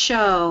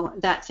show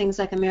that things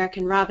like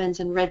American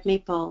robins and red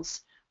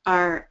maples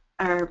are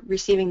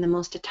receiving the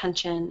most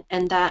attention,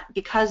 and that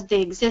because they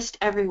exist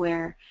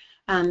everywhere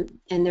and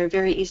they're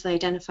very easily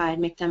identified,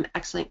 make them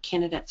excellent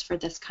candidates for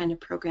this kind of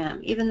program.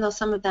 Even though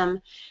some of them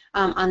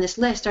on this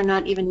list are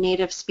not even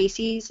native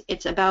species,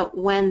 it's about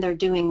when they're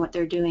doing what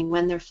they're doing,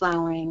 when they're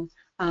flowering,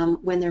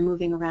 when they're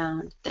moving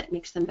around, that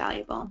makes them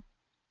valuable.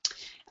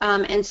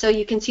 And so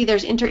you can see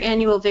there's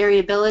interannual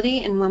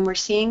variability, and when we're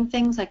seeing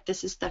things like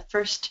this is the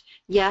first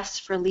yes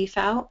for leaf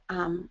out,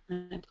 and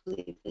I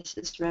believe this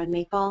is red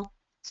maple,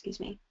 excuse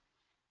me,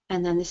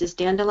 and then this is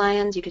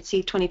dandelions. You could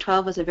see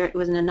 2012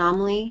 was an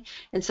anomaly,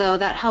 and so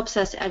that helps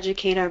us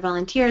educate our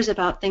volunteers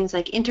about things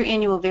like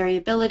interannual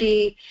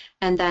variability,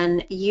 and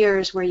then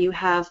years where you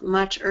have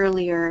much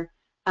earlier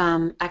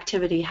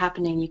activity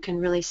happening. You can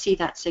really see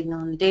that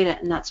signal in the data,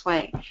 and that's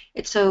why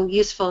it's so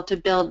useful to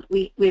build.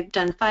 We've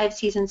done 5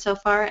 seasons so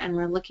far, and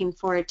we're looking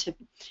forward to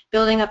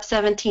building up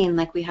 17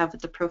 like we have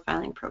with the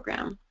profiling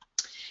program.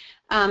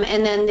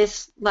 And then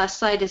this last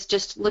slide is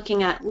just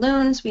looking at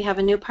loons. We have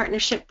a new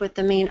partnership with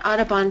the Maine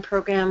Audubon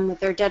program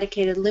with their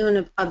dedicated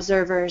loon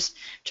observers,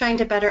 trying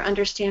to better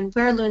understand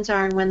where loons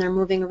are and when they're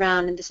moving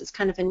around, and this is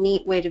kind of a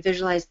neat way to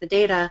visualize the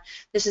data.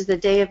 This is the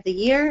day of the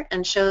year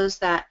and shows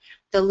that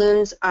the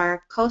loons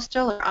are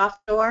coastal or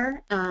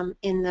offshore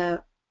in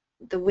the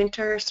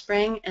winter,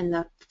 spring, and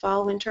the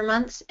fall, winter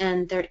months,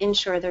 and they're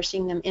inshore. They're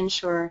seeing them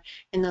inshore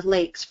in the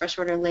lakes,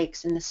 freshwater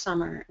lakes, in the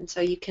summer. And so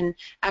you can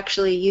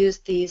actually use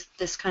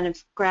this kind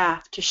of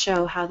graph to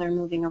show how they're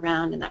moving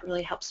around, and that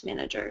really helps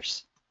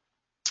managers.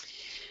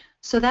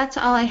 So that's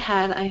all I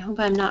had. I hope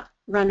I'm not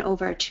run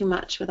over too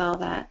much with all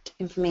that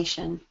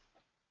information.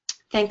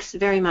 Thanks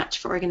very much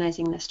for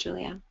organizing this,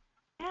 Julia.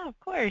 Yeah, of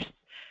course.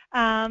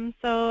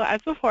 So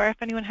as before,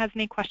 if anyone has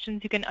any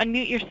questions, you can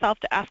unmute yourself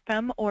to ask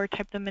them or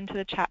type them into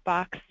the chat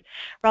box.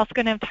 We're also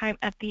going to have time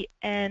at the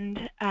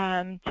end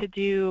to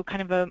do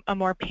kind of a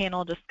more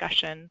panel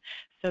discussion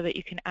so that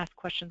you can ask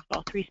questions of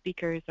all 3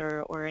 speakers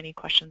or any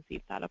questions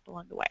you've thought up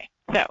along the way.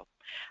 So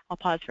I'll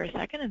pause for a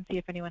second and see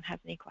if anyone has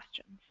any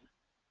questions.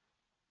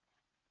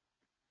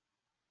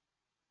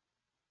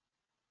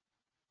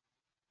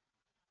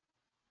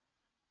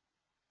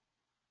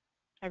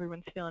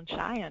 Everyone's feeling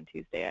shy on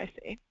Tuesday, I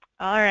see.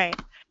 All right.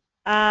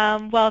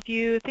 Well, if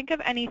you think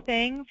of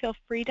anything, feel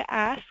free to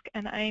ask,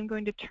 and I am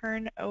going to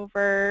turn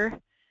over.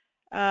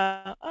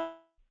 Oh,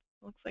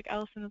 looks like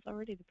Allison is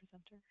already the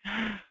presenter.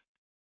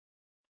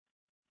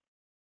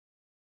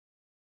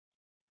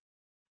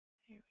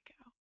 Here we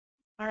go.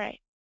 All right.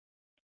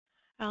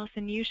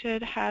 Allison, you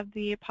should have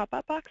the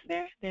pop-up box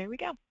there. There we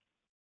go.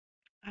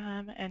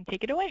 And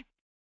take it away.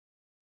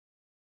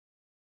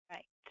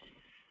 Right.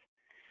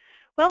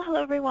 Well,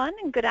 hello, everyone,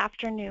 and good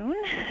afternoon.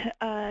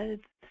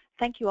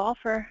 Thank you all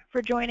for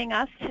joining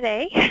us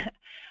today.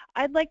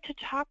 I'd like to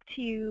talk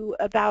to you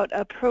about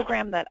a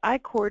program that I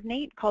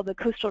coordinate called the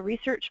Coastal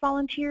Research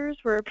Volunteers.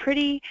 We're a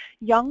pretty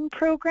young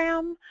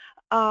program,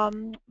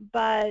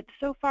 but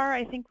so far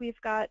I think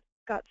we've got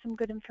some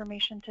good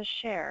information to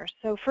share.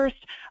 So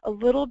first, a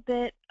little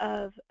bit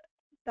of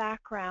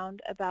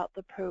background about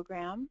the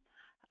program.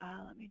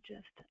 Let me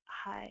just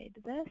hide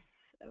this.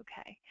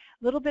 Okay,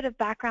 a little bit of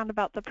background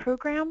about the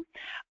program.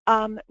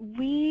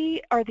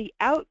 We are the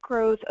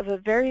outgrowth of a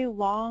very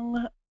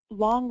long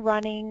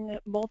long-running,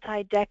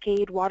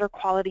 multi-decade water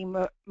quality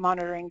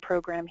monitoring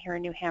program here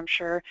in New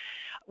Hampshire,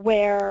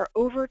 where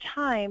over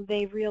time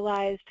they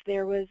realized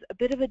there was a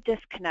bit of a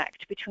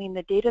disconnect between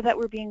the data that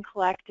were being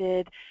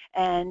collected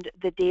and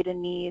the data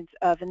needs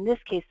of, in this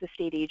case, the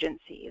state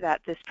agency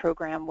that this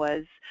program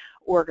was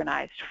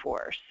organized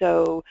for.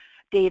 So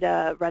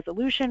data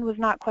resolution was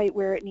not quite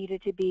where it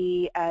needed to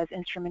be as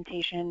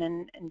instrumentation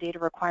and data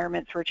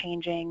requirements were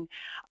changing,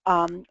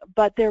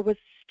 but there was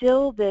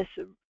still this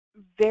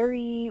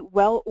very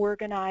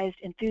well-organized,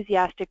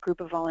 enthusiastic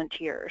group of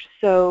volunteers.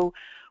 So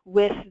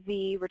with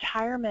the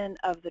retirement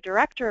of the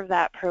director of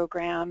that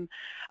program,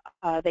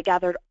 they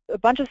gathered a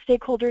bunch of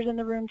stakeholders in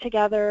the room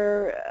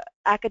together,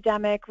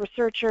 academic,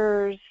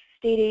 researchers,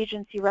 state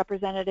agency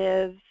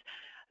representatives,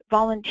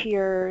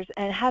 volunteers,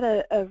 and had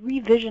a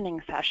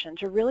revisioning session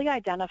to really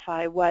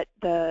identify what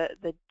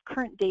the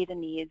current data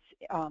needs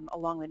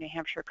along the New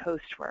Hampshire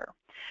coast were.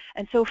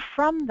 And so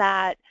from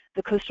that,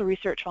 the Coastal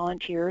Research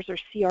Volunteers, or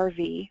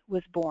CRV,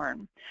 was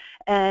born.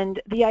 And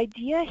the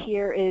idea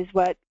here is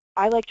what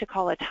I like to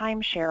call a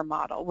timeshare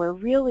model, where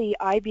really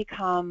I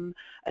become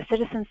a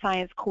citizen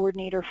science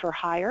coordinator for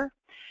hire.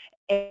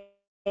 And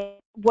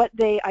what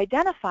they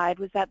identified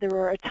was that there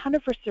were a ton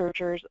of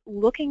researchers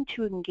looking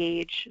to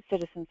engage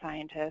citizen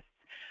scientists,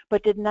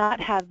 but did not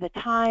have the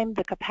time,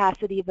 the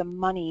capacity, the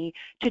money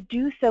to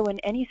do so in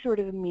any sort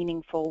of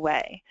meaningful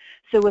way.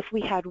 So if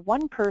we had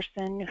one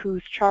person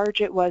whose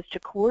charge it was to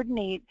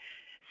coordinate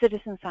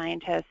citizen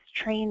scientists,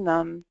 train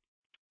them,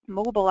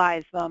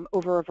 mobilize them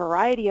over a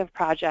variety of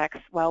projects,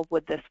 well,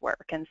 would this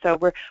work? And so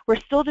we're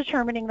still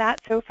determining that.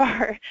 So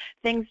far,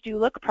 things do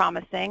look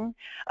promising,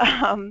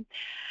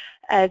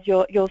 as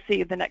you'll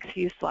see in the next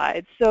few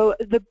slides. So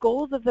the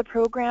goals of the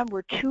program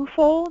were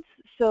twofold.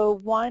 So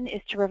one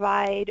is to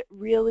provide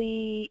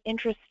really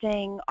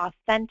interesting,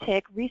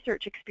 authentic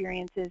research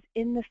experiences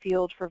in the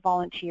field for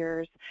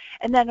volunteers.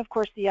 And then, of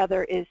course, the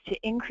other is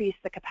to increase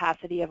the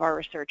capacity of our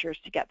researchers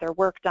to get their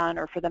work done,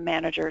 or for the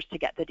managers to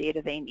get the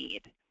data they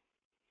need.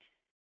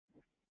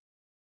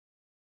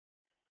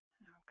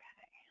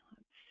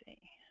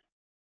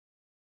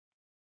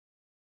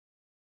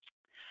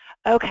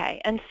 Okay,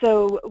 and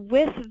so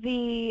with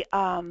the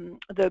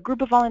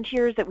group of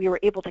volunteers that we were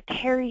able to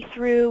carry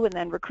through and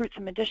then recruit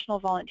some additional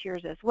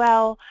volunteers as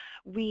well,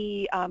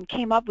 we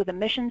came up with a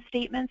mission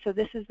statement. So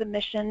this is the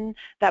mission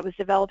that was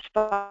developed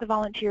by the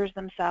volunteers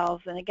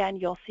themselves. And again,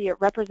 you'll see it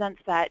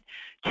represents that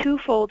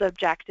twofold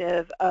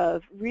objective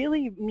of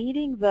really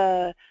meeting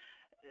the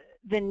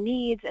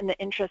needs and the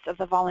interests of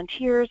the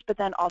volunteers, but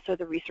then also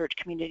the research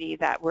community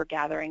that we're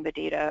gathering the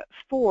data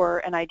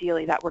for, and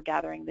ideally that we're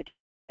gathering the data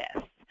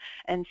with.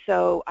 And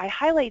so I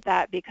highlight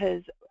that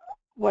because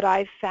what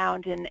I've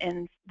found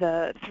in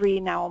the 3,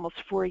 now almost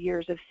 4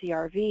 years of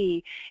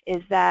CRV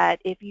is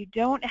that if you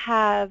don't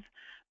have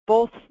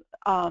both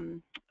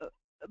of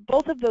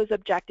those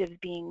objectives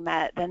being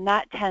met, then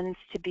that tends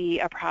to be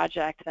a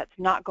project that's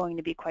not going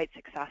to be quite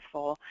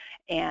successful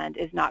and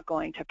is not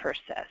going to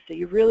persist. So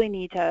you really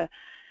need to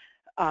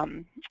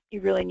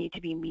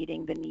be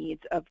meeting the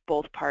needs of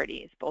both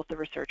parties, both the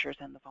researchers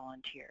and the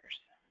volunteers.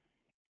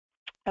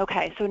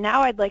 Okay, so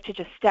now I'd like to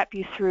just step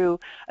you through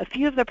a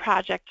few of the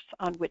projects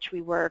on which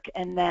we work,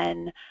 and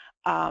then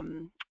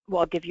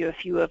we'll give you a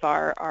few of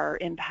our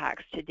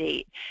impacts to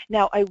date.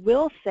 Now, I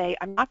will say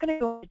I'm not going to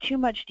go into too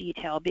much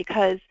detail,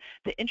 because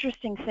the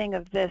interesting thing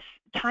of this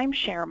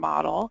timeshare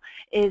model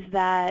is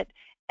that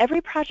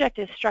every project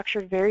is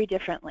structured very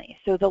differently.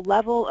 So the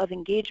level of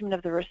engagement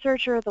of the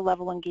researcher, the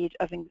level of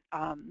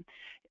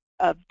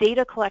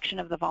data collection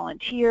of the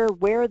volunteer,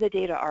 where the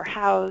data are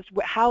housed,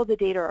 how the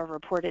data are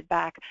reported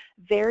back,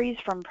 varies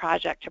from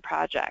project to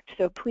project.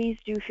 So please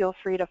do feel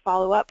free to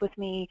follow up with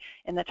me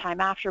in the time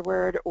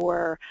afterward,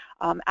 or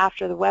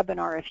after the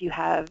webinar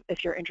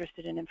if you're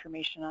interested in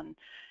information on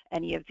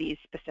any of these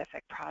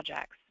specific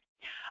projects.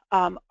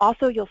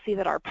 Also, you'll see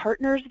that our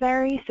partners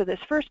vary. So this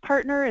first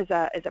partner is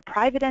a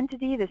private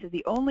entity. This is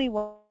the only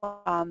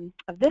one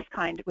of this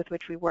kind with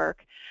which we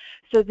work.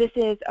 So this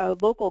is a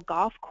local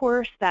golf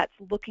course that's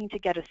looking to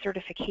get a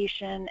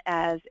certification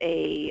as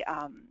a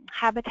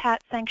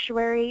habitat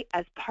sanctuary.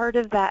 As part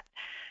of that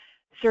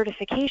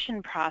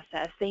certification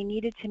process, they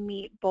needed to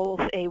meet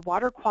both a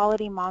water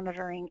quality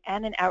monitoring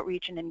and an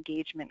outreach and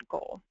engagement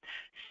goal.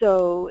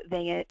 So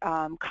they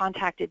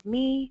contacted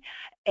me,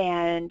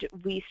 and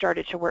we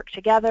started to work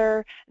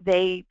together.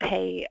 They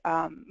pay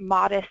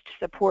modest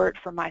support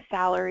for my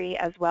salary,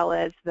 as well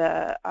as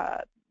the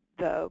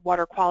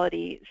water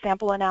quality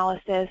sample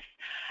analysis,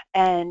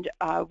 and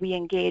we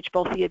engage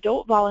both the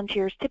adult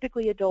volunteers,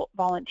 typically adult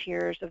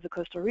volunteers of the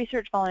Coastal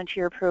Research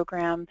Volunteer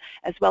Program,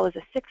 as well as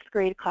a 6th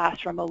grade class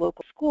from a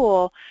local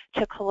school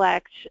to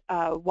collect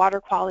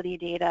water quality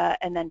data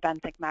and then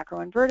benthic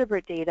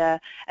macroinvertebrate data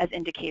as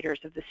indicators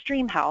of the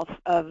stream health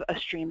of a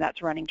stream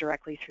that's running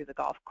directly through the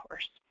golf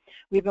course.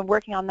 We've been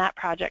working on that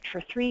project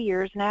for 3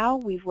 years now.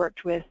 We've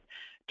worked with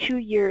 2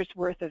 years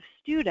worth of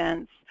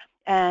students,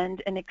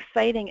 and an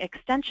exciting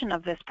extension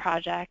of this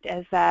project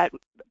is that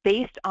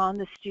based on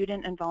the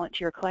student and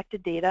volunteer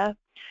collected data,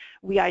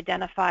 we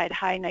identified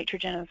high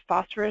nitrogen and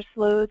phosphorus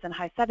loads and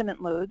high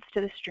sediment loads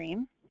to the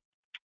stream.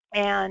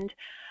 And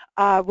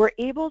we're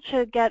able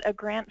to get a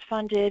grant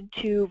funded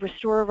to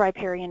restore a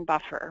riparian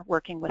buffer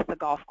working with the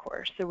golf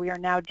course. So we are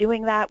now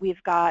doing that.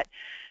 We've got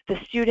the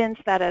students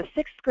that as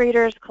 6th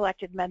graders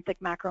collected benthic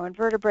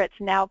macroinvertebrates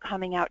now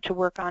coming out to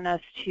work on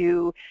us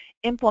to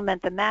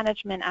implement the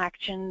management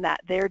action that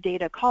their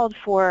data called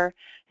for.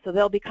 So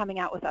they'll be coming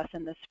out with us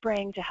in the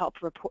spring to help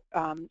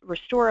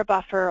restore a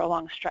buffer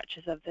along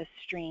stretches of this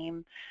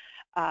stream.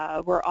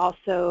 We're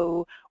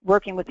also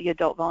working with the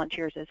adult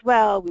volunteers as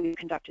well. We've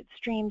conducted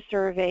stream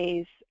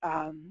surveys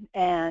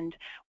and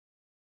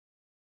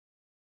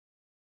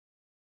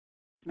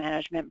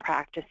management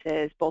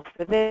practices, both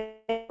for this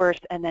course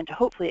and then to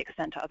hopefully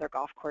extend to other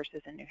golf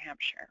courses in New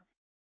Hampshire.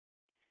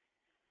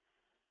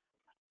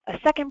 A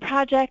second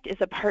project is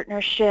a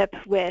partnership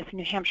with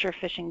New Hampshire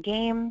Fish and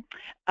Game.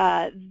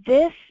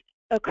 This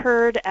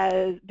occurred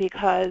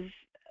because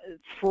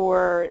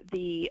for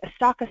the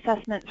stock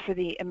assessments for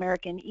the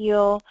American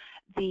eel,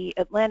 the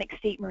Atlantic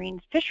State Marine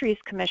Fisheries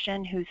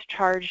Commission, who's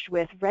charged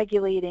with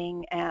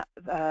regulating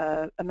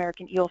the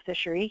American eel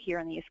fishery here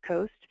on the East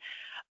Coast,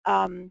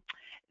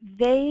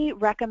 they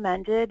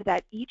recommended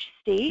that each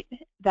state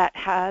that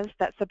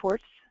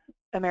supports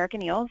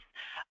American eels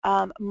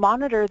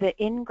monitor the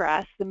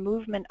ingress, the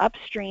movement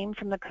upstream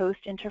from the coast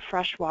into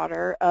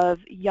freshwater of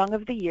young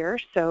of the year,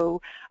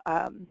 so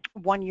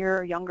 1 year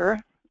or younger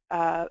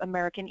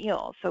American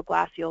eels, so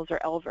glass eels or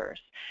elvers.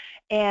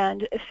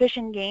 And Fish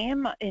and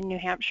Game in New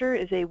Hampshire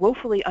is a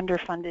woefully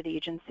underfunded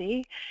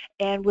agency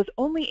and was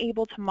only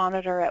able to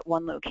monitor at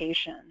one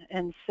location.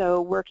 And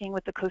so working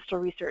with the Coastal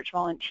Research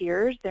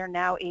Volunteers, they're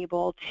now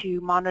able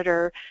to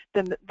monitor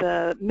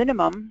the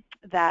minimum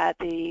that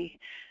the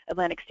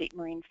Atlantic State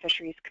Marine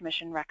Fisheries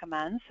Commission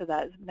recommends, so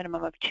that's a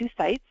minimum of 2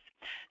 sites.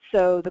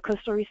 So the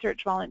Coastal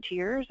Research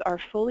Volunteers are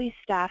fully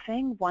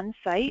staffing one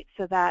site,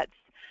 so that's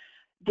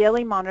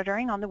daily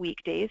monitoring on the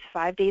weekdays,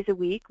 5 days a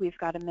week. We've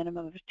got a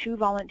minimum of 2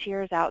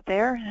 volunteers out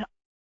there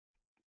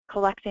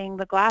collecting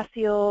the glass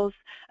eels,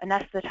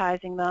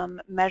 anesthetizing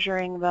them,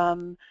 measuring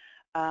them,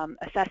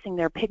 assessing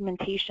their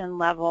pigmentation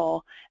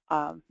level,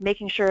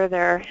 making sure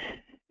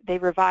they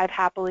revive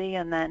happily,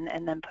 and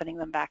then putting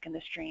them back in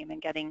the stream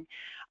and getting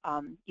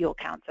eel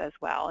counts as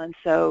well. And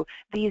so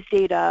these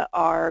data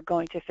are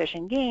going to Fish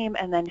and Game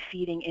and then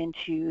feeding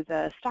into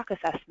the stock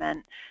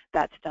assessment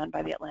that's done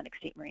by the Atlantic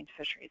State Marine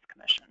Fisheries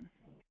Commission.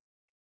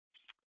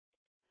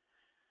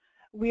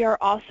 We are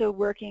also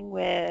working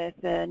with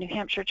the New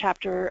Hampshire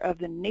chapter of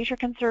the Nature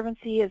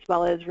Conservancy as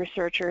well as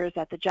researchers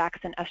at the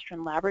Jackson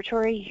Estrin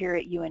Laboratory here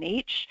at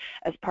UNH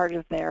as part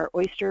of their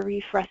oyster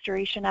reef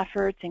restoration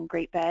efforts in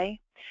Great Bay.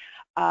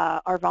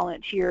 Our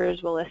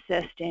volunteers will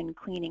assist in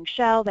cleaning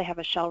shell. They have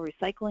a shell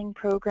recycling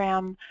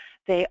program.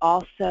 They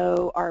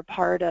also are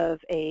part of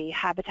a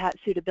habitat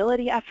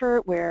suitability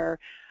effort where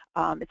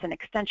it's an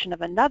extension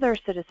of another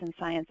citizen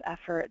science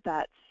effort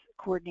that's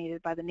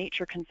coordinated by the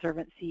Nature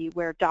Conservancy,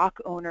 where dock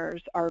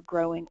owners are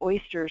growing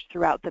oysters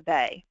throughout the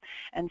bay.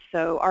 And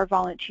so our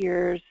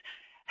volunteers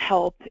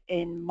help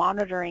in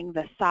monitoring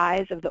the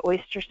size of the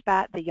oyster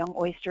spat, the young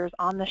oysters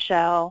on the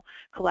shell,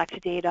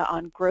 collect data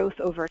on growth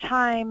over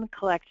time,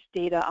 collect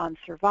data on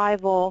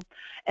survival,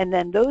 and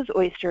then those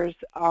oysters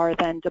are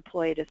then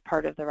deployed as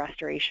part of the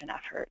restoration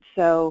effort.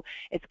 So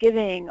it's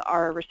giving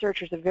our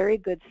researchers a very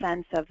good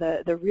sense of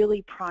the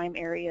really prime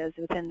areas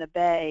within the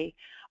bay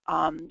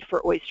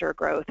for oyster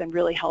growth and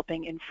really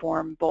helping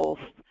inform both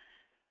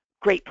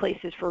great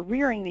places for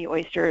rearing the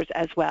oysters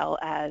as well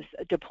as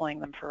deploying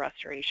them for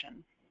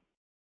restoration.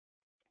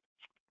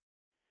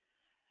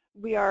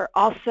 We are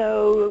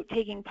also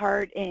taking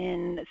part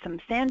in some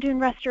sand dune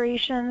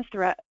restorations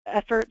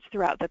efforts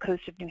throughout the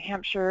coast of New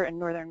Hampshire and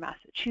northern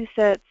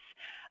Massachusetts.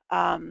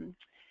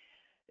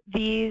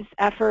 These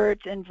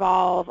efforts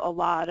involve a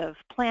lot of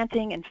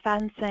planting and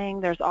fencing.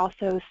 There's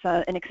also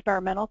an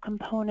experimental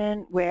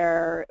component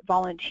where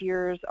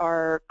volunteers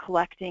are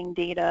collecting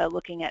data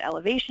looking at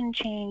elevation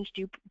change,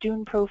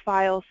 dune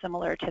profiles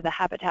similar to the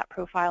habitat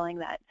profiling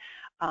that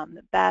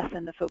Beth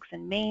and the folks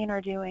in Maine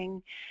are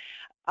doing.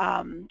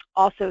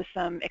 Also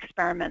some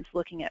experiments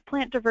looking at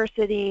plant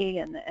diversity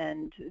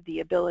and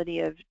the ability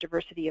of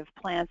diversity of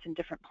plants and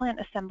different plant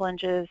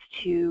assemblages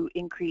to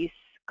increase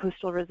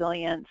coastal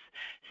resilience.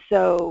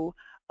 So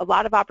a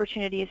lot of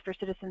opportunities for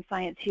citizen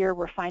science here.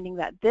 We're finding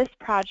that this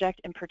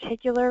project in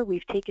particular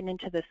we've taken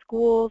into the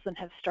schools and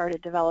have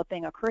started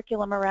developing a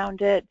curriculum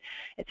around it.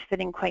 It's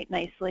fitting quite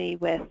nicely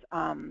with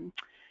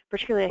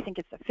particularly I think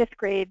it's the 5th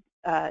grade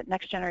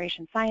next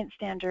generation science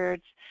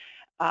standards.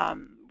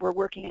 We're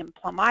working in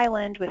Plum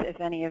Island with,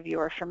 if any of you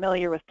are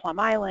familiar with Plum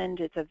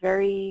Island, it's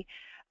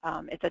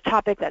a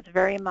topic that's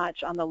very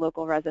much on the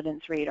local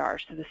residents' radar.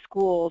 So the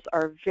schools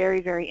are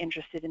very, very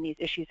interested in these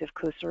issues of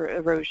coastal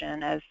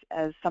erosion as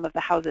some of the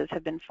houses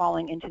have been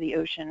falling into the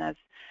ocean as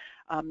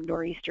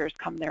nor'easters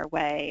come their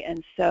way.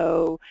 And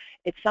so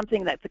it's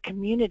something that the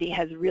community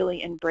has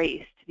really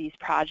embraced, these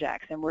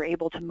projects, and we're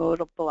able to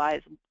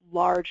mobilize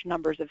large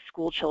numbers of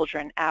school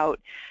children out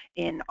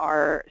in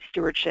our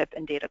stewardship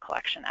and data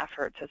collection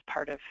efforts as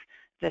part of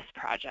this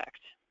project.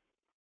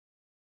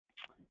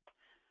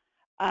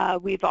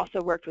 We've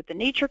also worked with the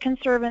Nature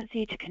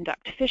Conservancy to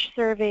conduct fish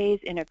surveys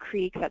in a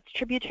creek that's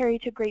tributary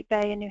to Great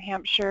Bay in New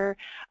Hampshire.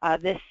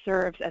 This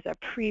serves as a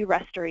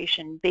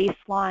pre-restoration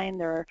baseline.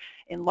 They're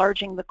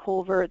enlarging the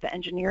culvert. The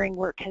engineering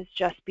work has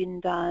just been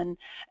done,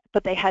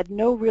 but they had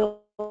no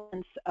real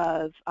sense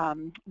of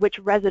which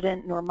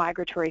resident nor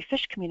migratory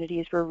fish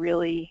communities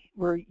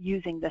were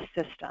using this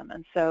system.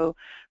 And so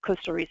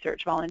coastal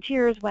research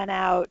volunteers went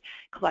out,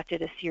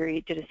 did a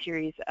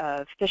series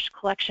of fish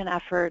collection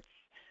efforts,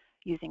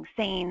 using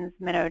seines,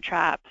 minnow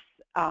traps,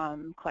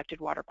 collected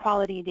water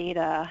quality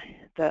data.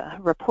 The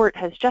report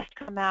has just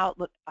come out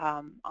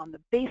on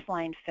the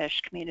baseline fish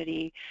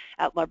community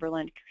at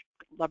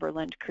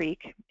Lubberland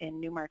Creek in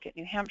Newmarket,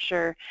 New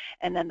Hampshire.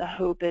 And then the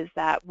hope is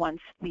that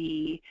once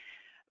the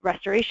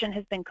restoration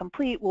has been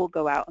complete, we'll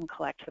go out and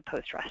collect the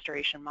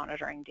post-restoration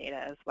monitoring data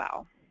as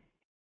well.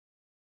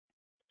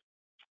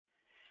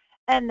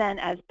 And then,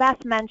 as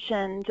Beth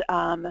mentioned,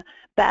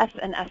 Beth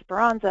and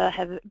Esperanza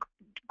have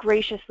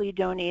graciously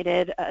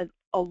donated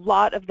a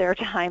lot of their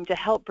time to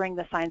help bring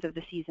the Signs of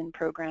the Season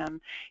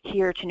program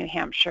here to New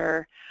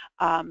Hampshire.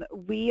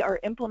 We are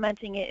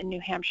implementing it in New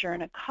Hampshire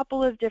in a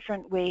couple of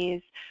different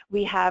ways.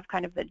 We have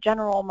kind of the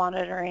general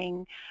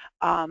monitoring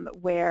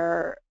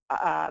where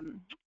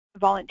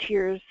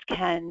volunteers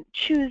can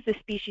choose the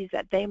species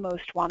that they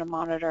most want to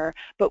monitor,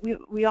 but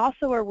we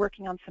also are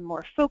working on some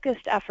more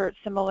focused efforts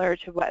similar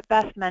to what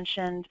Beth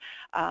mentioned,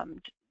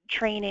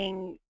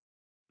 training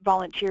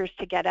volunteers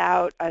to get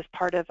out as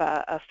part of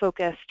a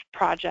focused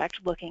project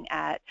looking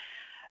at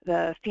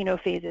the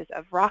phenophases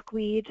of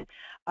rockweed.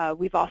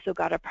 We've also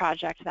got a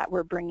project that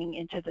we're bringing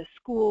into the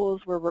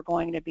schools where we're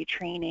going to be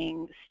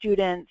training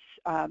students,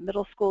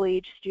 middle school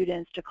age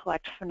students, to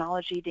collect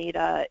phenology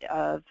data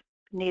of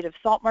native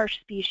salt marsh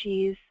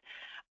species.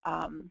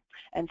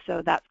 And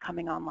so that's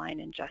coming online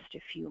in just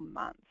a few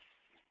months.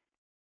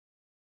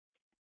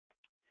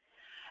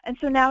 And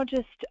so now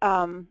just,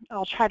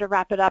 I'll try to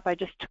wrap it up. I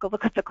just took a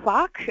look at the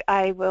clock.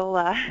 I will,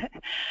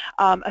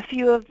 a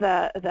few of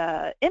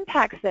the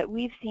impacts that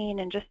we've seen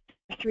in just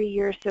 3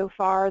 years so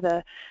far.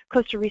 The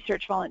coastal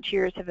research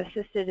volunteers have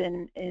assisted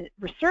in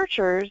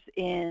researchers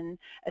in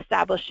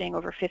establishing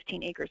over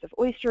 15 acres of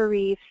oyster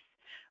reefs,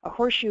 a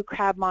horseshoe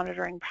crab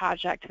monitoring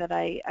project that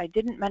I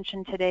didn't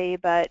mention today,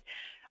 but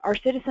our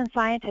citizen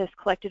scientists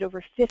collected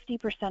over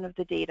 50% of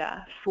the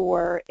data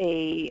for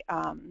a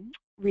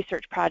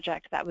research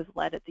project that was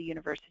led at the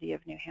University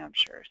of New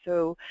Hampshire.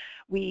 So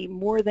we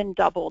more than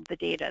doubled the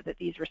data that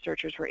these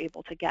researchers were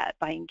able to get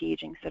by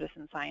engaging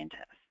citizen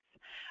scientists.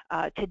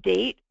 To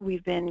date,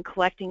 we've been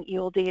collecting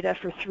eel data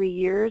for 3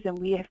 years, and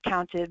we have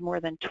counted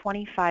more than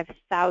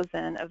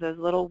 25,000 of those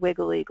little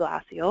wiggly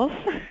glass eels.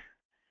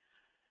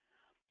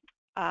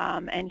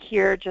 And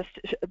here, just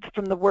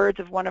from the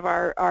words of one of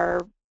our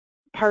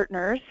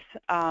partners,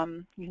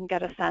 you can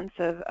get a sense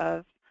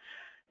of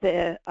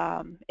the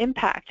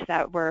impact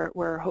that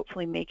we're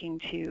hopefully making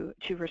to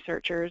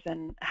researchers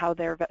and how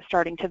they're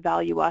starting to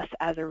value us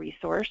as a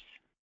resource.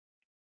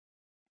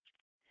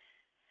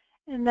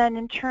 And then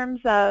in terms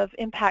of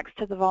impacts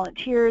to the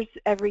volunteers,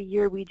 every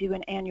year we do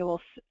an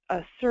annual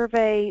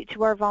survey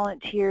to our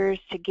volunteers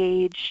to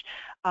gauge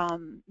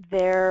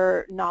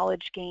their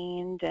knowledge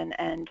gained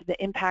and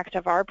the impact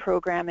of our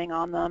programming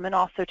on them, and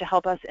also to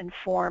help us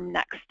inform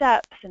next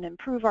steps and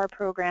improve our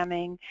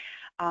programming.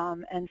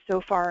 And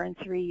so far in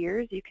 3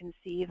 years, you can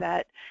see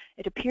that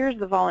it appears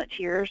the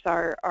volunteers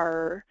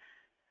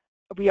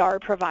we are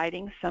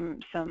providing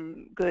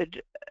some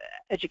good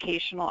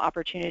educational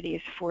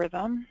opportunities for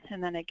them.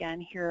 And then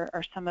again, here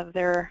are some of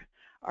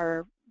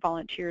our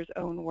volunteers'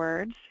 own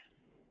words.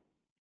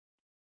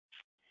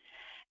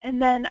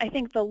 And then I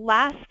think the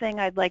last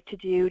thing I'd like to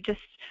do,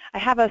 I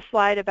have a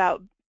slide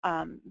about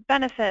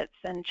benefits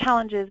and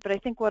challenges, but I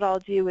think what I'll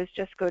do is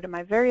just go to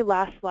my very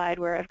last slide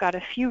where I've got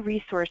a few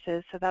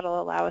resources, so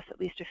that'll allow us at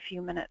least a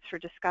few minutes for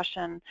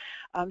discussion.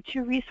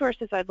 2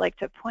 resources I'd like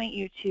to point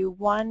you to.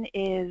 One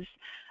is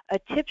a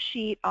tip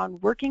sheet on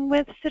working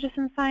with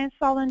citizen science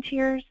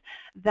volunteers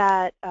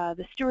that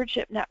the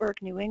Stewardship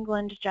Network New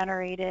England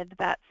generated.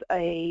 That's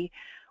a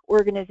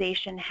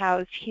organization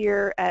housed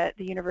here at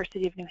the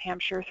University of New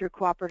Hampshire through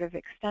Cooperative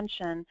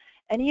Extension.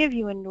 Any of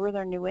you in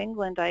northern New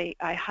England, I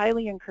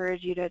highly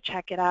encourage you to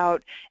check it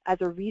out as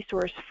a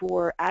resource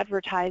for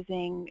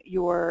advertising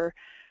your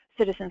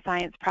citizen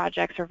science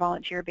projects or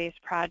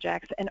volunteer-based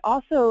projects, and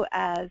also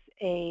as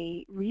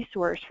a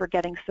resource for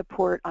getting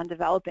support on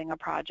developing a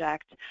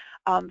project.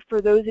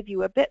 For those of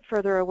you a bit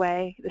further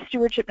away, the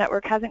Stewardship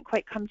Network hasn't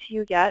quite come to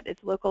you yet.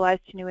 It's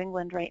localized to New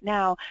England right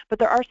now, but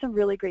there are some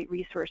really great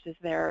resources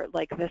there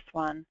like this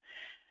one.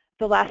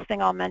 The last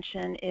thing I'll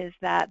mention is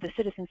that the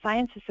Citizen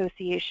Science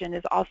Association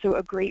is also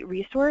a great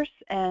resource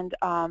and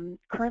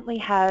currently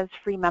has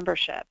free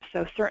membership,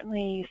 so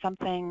certainly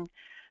something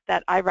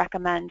that I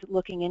recommend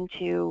looking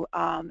into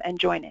and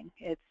joining.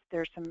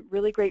 There's some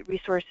really great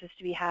resources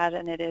to be had,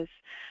 and it is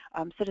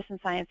citizen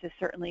science is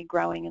certainly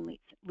growing in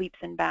leaps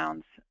and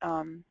bounds.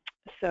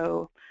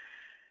 So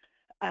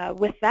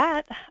with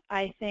that,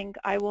 I think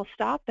I will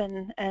stop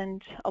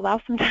and allow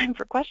some time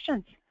for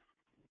questions.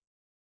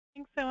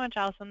 Thanks so much,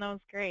 Allison. That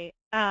was great.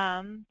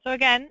 So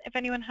again, if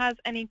anyone has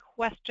any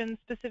questions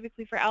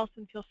specifically for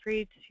Allison, feel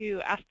free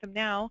to ask them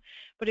now.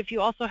 But if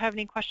you also have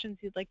any questions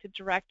you'd like to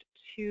direct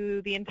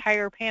to the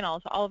entire panel,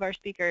 to all of our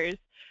speakers,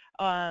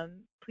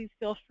 please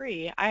feel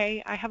free.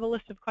 I have a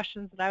list of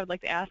questions that I would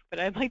like to ask, but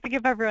I'd like to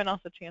give everyone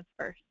else a chance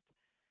first.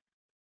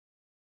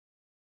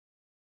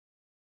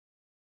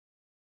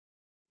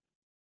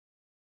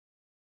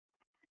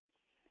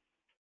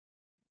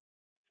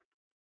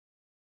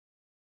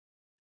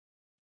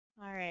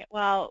 All right,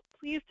 well,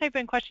 please type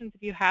in questions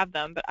if you have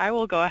them, but I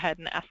will go ahead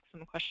and ask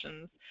some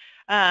questions.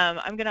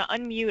 I'm going to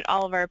unmute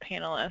all of our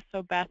panelists,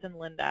 so Beth and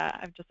Linda,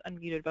 I've just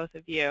unmuted both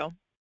of you.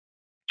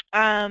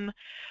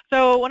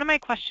 So one of my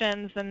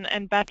questions,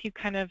 and Beth, you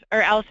kind of,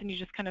 or Allison, you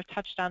just kind of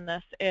touched on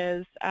this,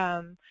 is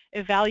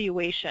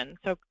evaluation.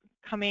 So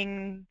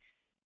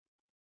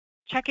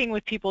checking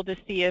with people to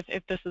see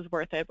if this is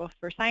worth it, both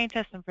for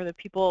scientists and for the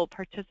people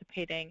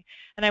participating.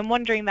 And I'm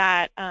wondering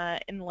that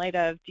in light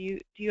of, do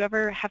you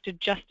ever have to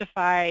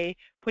justify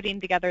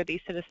putting together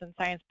these citizen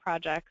science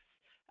projects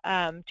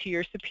to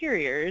your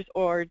superiors,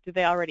 or do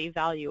they already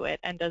value it?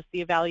 And does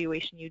the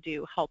evaluation you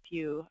do help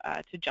you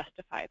to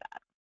justify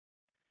that?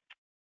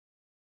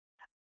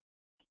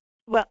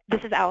 Well,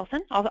 this is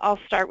Allison. I'll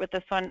start with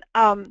this one.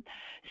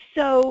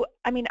 So,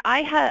 I mean,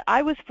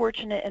 I was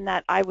fortunate in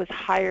that I was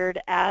hired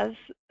as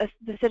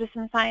the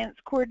citizen science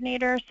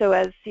coordinator. So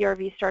as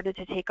CRV started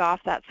to take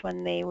off, that's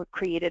when they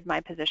created my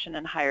position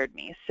and hired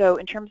me. So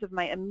in terms of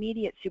my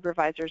immediate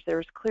supervisors,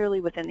 there's clearly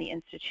within the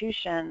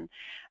institution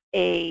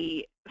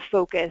a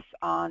focus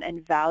on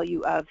and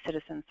value of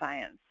citizen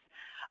science.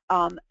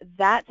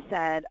 That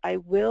said, I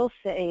will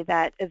say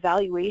that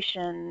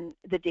evaluation,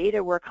 the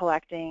data we're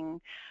collecting,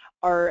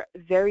 are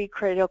very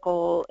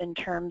critical in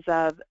terms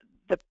of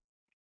the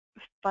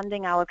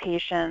funding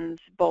allocations,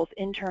 both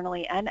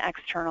internally and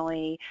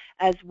externally,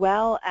 as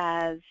well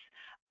as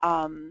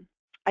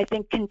I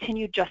think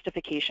continued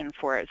justification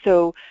for it.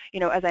 So,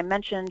 you know, as I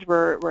mentioned,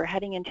 we're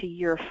heading into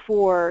year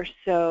 4,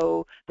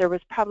 so there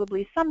was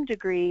probably some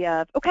degree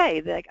of,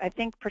 okay, like, I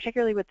think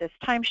particularly with this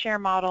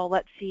timeshare model,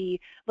 let's see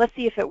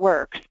if it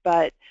works.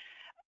 But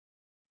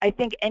I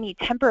think any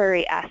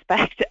temporary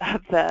aspect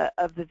of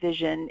the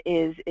vision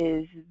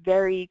is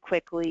very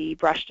quickly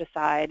brushed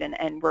aside,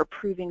 and we're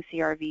proving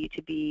CRV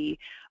to be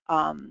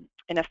an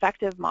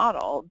effective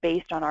model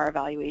based on our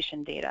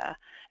evaluation data.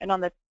 And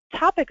on the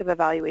topic of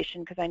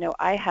evaluation, because I know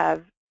I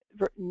have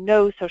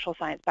no social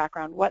science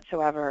background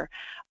whatsoever,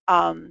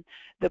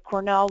 the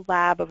Cornell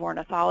Lab of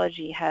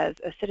Ornithology has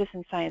a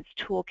citizen science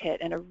toolkit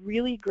and a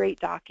really great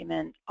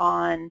document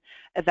on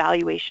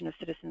evaluation of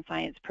citizen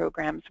science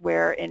programs,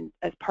 where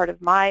as part of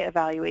my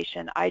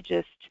evaluation, I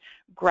just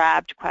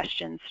grabbed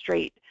questions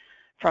straight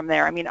from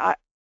there. I mean,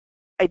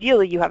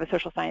 ideally you have a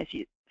social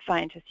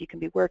scientist you can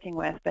be working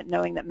with, but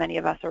knowing that many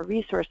of us are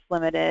resource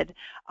limited,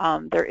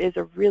 there is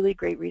a really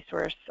great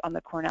resource on the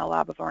Cornell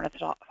Lab of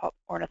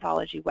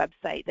Ornithology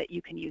website that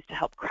you can use to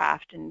help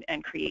craft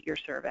and create your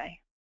survey.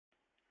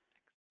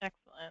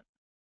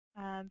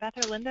 Excellent.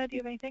 Beth or Linda, do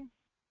you have anything?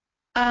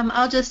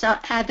 I'll just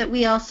add that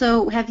we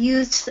also have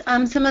used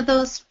some of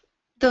those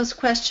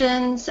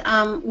questions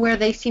where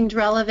they seemed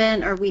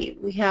relevant, or we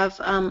have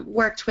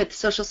worked with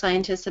social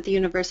scientists at the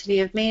University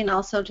of Maine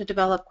also to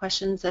develop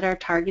questions that are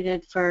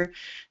targeted for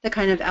the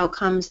kind of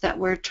outcomes that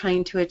we're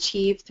trying to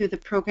achieve through the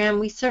program.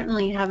 We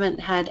certainly haven't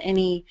had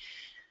any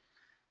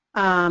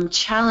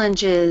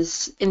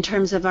challenges in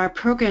terms of our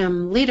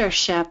program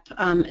leadership.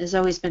 Has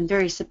always been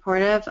very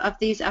supportive of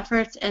these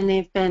efforts, and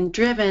they've been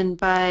driven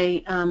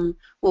by,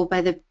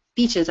 by the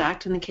Beaches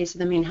Act in the case of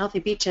the Maine Healthy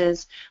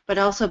Beaches, but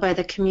also by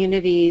the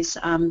communities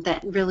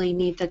that really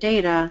need the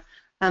data.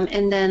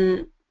 And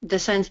then the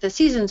Science of the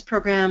Seasons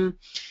program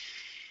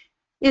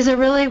is a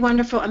really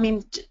wonderful, I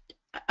mean,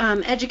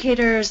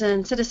 educators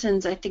and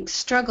citizens, I think,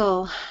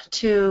 struggle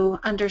to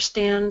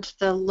understand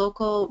the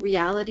local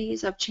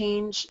realities of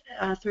change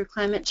through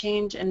climate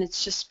change, and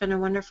it's just been a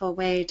wonderful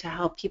way to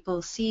help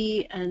people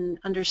see and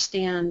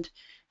understand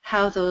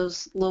how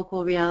those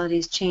local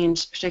realities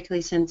change,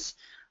 particularly since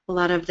a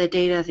lot of the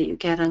data that you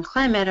get on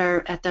climate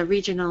are at the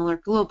regional or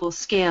global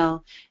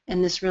scale,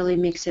 and this really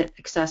makes it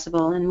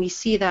accessible. And we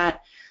see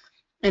that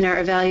in our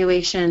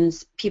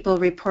evaluations. People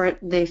report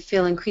they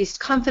feel increased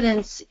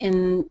confidence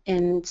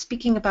in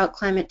speaking about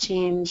climate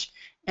change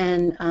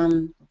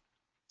and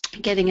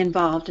getting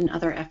involved in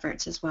other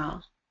efforts as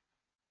well.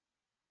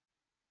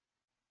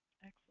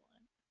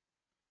 Excellent.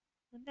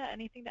 Linda,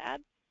 anything to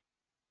add?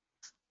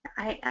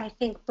 I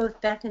think both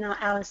Beth and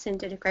Allison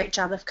did a great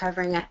job of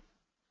covering it.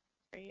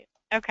 Great.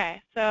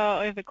 Okay, so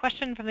we have a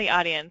question from the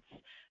audience,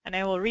 and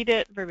I will read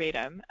it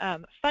verbatim.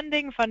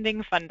 Funding,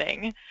 funding,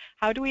 funding.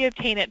 How do we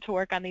obtain it to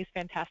work on these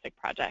fantastic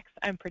projects?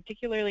 I'm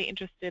particularly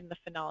interested in the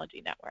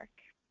phenology network.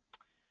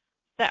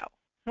 So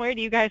where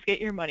do you guys get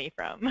your money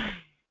from?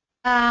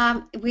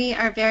 We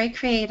are very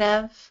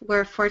creative.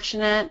 We're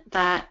fortunate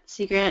that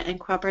Sea Grant and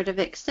Cooperative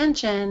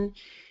Extension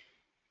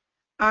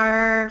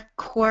are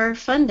core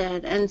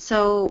funded, and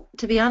so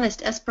to be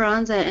honest,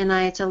 Esperanza and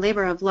I, it's a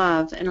labor of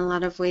love in a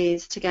lot of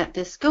ways to get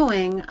this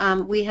going.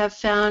 We have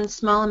found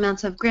small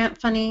amounts of grant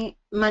money,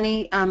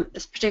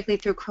 particularly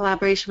through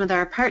collaboration with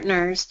our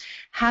partners.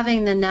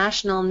 Having the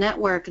national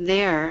network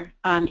there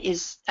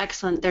is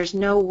excellent. There's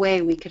no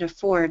way we could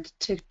afford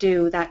to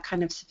do that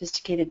kind of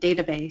sophisticated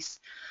database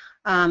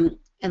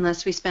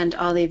unless we spend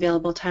all the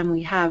available time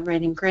we have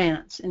writing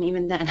grants, and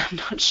even then I'm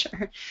not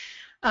sure.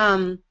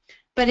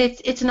 But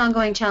it's an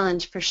ongoing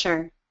challenge for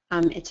sure.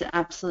 It's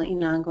absolutely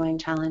an ongoing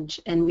challenge,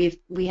 and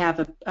we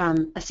have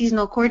a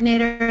seasonal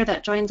coordinator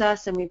that joins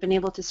us, and we've been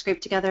able to scrape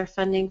together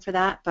funding for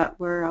that. But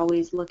we're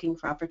always looking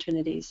for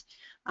opportunities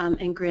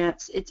and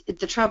grants. It's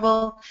the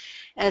trouble,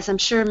 as I'm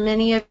sure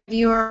many of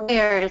you are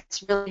aware.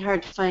 It's really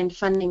hard to find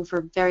funding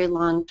for very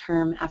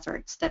long-term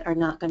efforts that are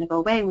not going to go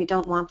away, and we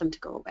don't want them to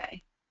go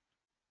away.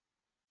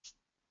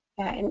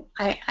 Yeah, and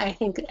I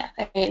think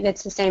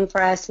it's the same for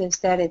us. Is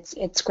that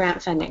it's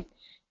grant funding.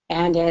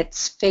 And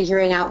it's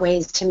figuring out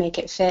ways to make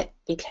it fit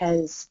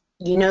because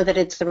you know that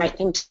it's the right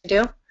thing to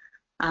do.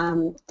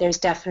 There's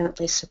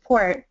definitely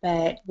support,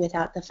 but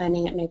without the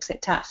funding, it makes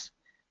it tough.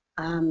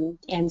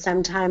 And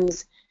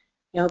sometimes,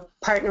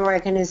 partner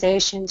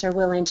organizations are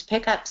willing to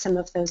pick up some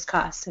of those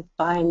costs of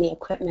buying the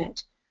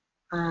equipment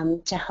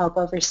to help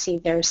oversee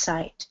their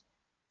site.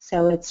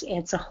 So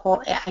it's a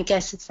whole. I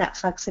guess it's that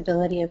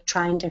flexibility of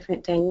trying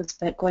different things,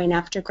 but going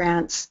after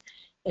grants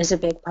is a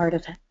big part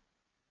of it.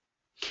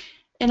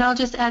 And I'll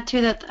just add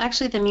too that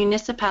actually the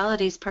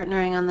municipalities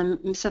partnering on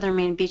the Southern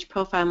Maine Beach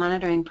Profile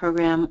Monitoring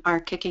Program are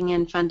kicking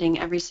in funding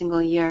every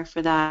single year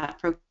for that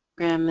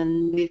program,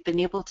 and we've been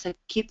able to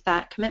keep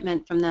that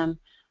commitment from them,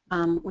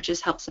 which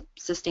has helped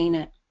sustain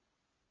it.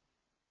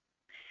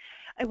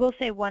 I will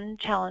say one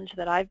challenge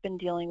that I've been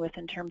dealing with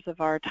in terms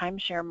of our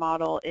timeshare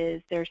model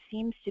is there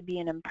seems to be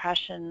an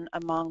impression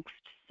amongst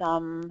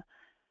some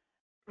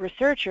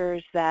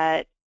researchers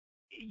that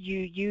you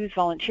use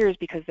volunteers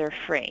because they're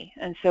free.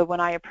 And so when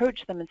I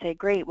approach them and say,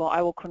 great, well,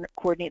 I will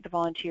coordinate the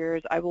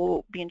volunteers, I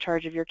will be in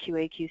charge of your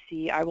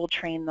QA/QC, I will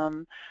train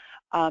them,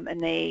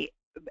 and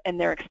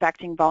they're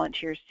expecting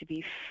volunteers to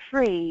be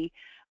free,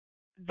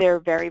 they're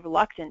very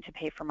reluctant to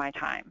pay for my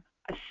time.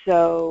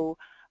 So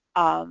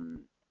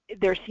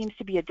there seems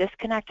to be a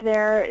disconnect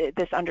there,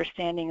 this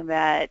understanding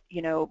that,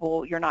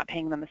 well, you're not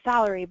paying them a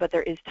salary, but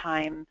there is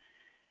time.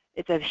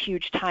 It's a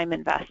huge time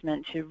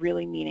investment to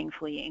really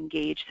meaningfully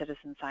engage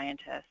citizen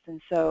scientists. And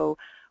so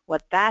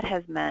what that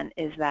has meant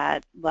is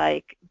that,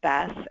 like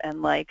Beth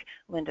and like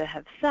Linda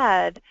have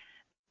said,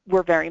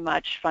 we're very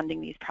much funding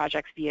these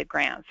projects via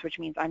grants, which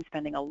means I'm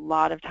spending a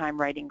lot of time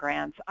writing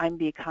grants. I'm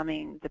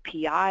becoming the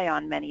PI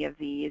on many of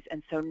these,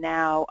 and so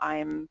now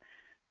I'm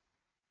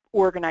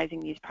organizing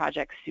these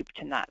projects soup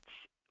to nuts,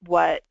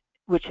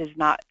 which is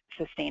not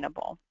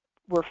sustainable.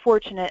 We're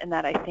fortunate in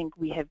that I think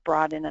we have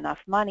brought in enough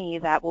money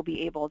that we'll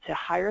be able to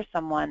hire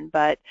someone,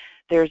 but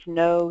there's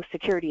no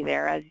security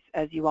there,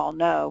 as you all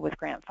know, with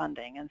grant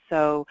funding. And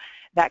so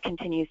that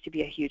continues to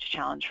be a huge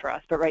challenge for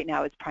us. But right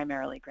now it's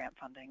primarily grant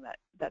funding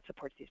that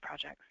supports these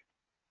projects.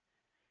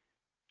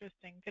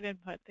 Interesting. Good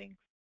input. Thanks.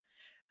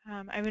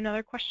 I have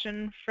another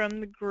question from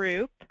the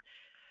group.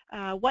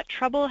 What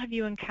trouble have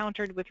you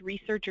encountered with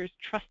researchers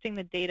trusting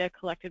the data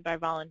collected by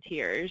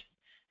volunteers?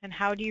 And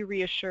how do you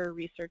reassure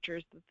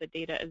researchers that the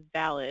data is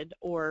valid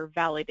or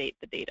validate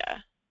the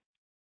data?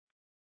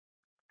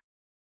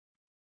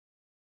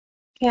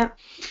 Yeah,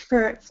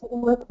 for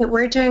what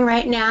we're doing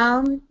right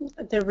now,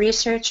 the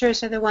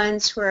researchers are the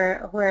ones who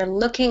are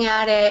looking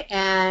at it,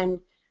 and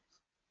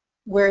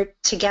we're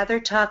together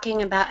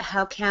talking about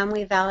how can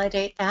we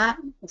validate that.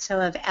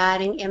 So of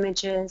adding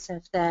images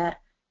of the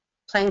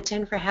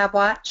plankton for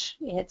HabWatch,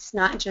 it's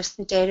not just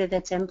the data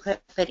that's input,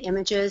 but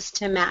images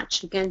to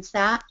match against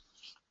that,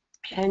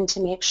 and to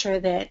make sure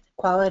that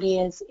quality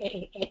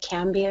it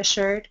can be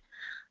assured.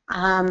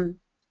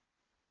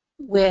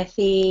 With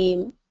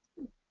the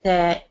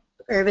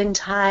urban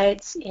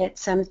tides,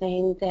 it's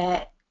something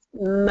that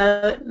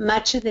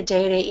much of the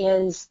data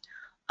is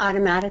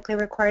automatically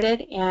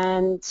recorded,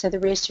 and so the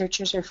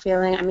researchers are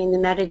feeling, the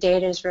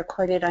metadata is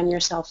recorded on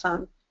your cell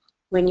phone.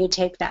 When you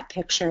take that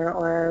picture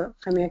or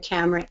from your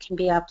camera, it can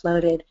be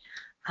uploaded,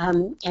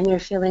 and they're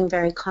feeling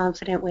very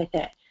confident with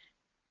it.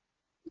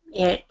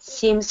 It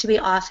seems to be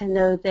often,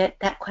 though,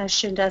 that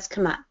question does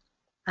come up,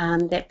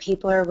 that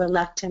people are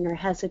reluctant or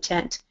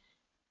hesitant,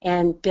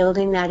 and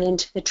building that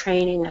into the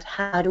training of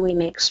how do we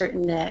make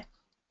certain that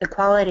the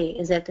quality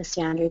is at the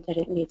standard that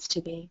it needs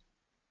to be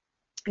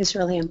is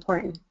really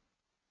important.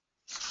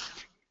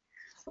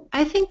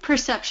 I think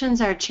perceptions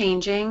are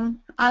changing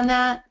on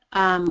that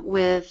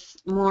with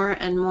more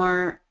and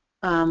more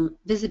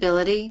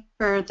visibility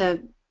for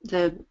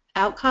the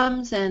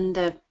outcomes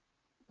and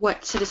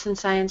what citizen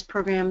science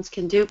programs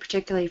can do,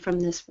 particularly from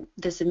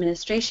this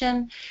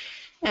administration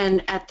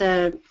and at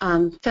the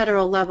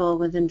federal level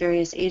within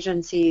various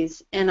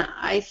agencies. And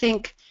I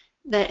think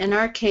that in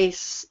our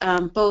case,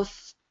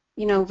 both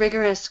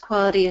rigorous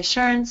quality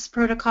assurance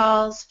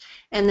protocols,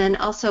 and then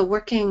also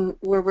working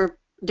where we're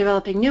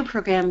developing new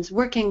programs,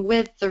 working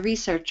with the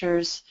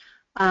researchers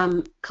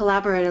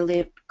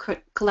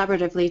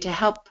collaboratively to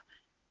help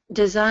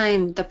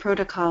design the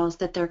protocols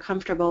that they're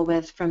comfortable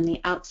with from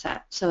the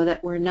outset, so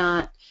that we're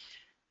not,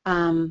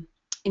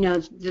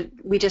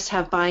 we just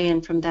have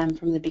buy-in from them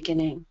from the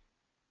beginning.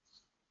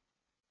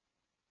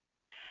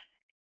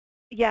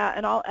 Yeah,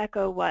 and I'll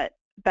echo what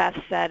Beth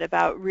said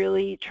about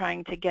really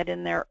trying to get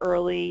in there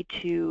early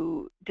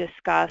to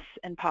discuss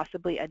and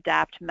possibly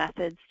adapt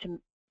methods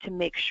to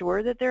make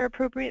sure that they're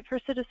appropriate for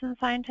citizen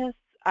scientists.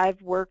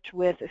 I've worked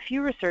with a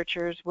few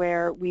researchers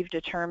where we've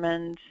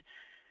determined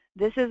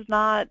this is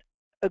not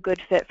a good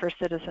fit for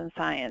citizen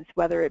science,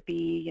 whether it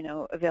be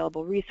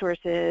available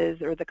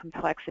resources or the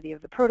complexity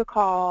of the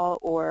protocol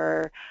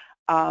or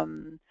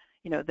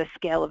the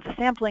scale of the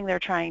sampling they're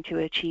trying to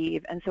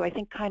achieve. And so I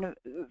think kind of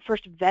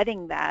first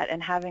vetting that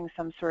and having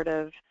some sort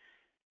of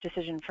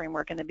decision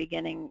framework in the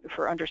beginning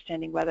for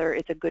understanding whether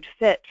it's a good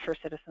fit for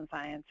citizen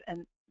science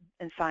and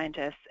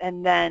scientists.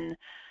 And then,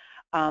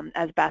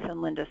 as Beth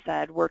and Linda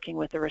said, working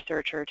with the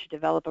researcher to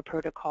develop a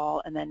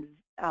protocol and then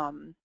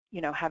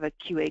have a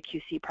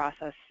QA/QC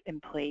process in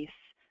place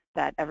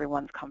that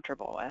everyone's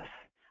comfortable with.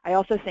 I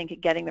also think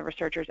getting the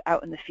researchers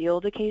out in the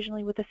field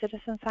occasionally with the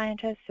citizen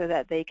scientists so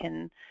that they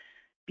can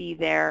be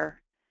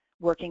there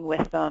working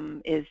with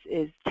them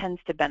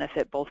tends to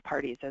benefit both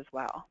parties as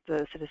well.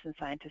 The citizen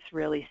scientists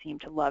really seem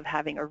to love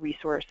having a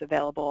resource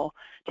available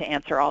to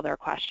answer all their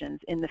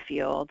questions in the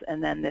field,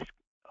 and then this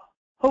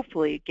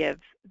hopefully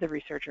gives the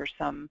researchers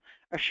some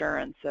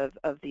assurance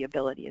of the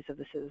abilities of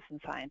the citizen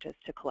scientists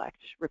to collect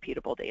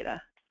repeatable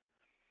data.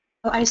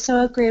 I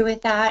so agree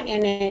with that,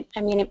 and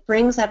it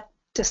brings up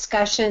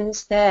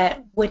discussions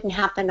that wouldn't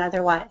happen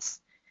otherwise,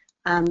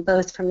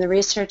 both from the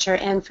researcher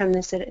and from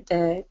the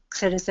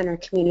citizen or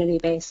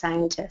community-based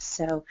scientists.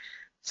 So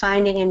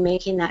finding and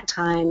making that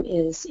time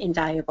is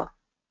invaluable.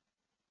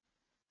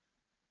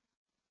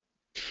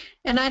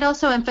 And I'd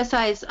also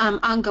emphasize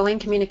ongoing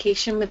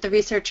communication with the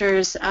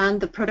researchers on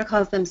the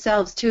protocols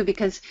themselves too,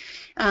 because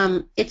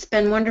it's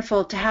been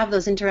wonderful to have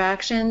those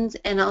interactions,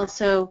 and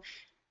also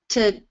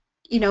to,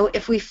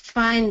 if we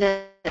find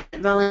that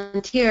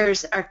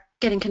volunteers are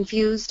getting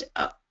confused,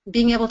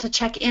 being able to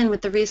check in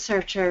with the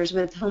researchers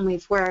with whom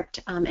we've worked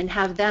and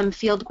have them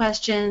field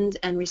questions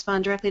and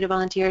respond directly to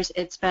volunteers,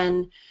 it's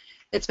been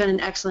an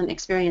excellent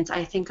experience,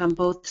 I think, on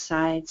both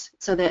sides,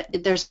 so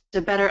that there's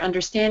a better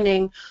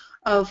understanding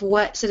of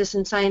what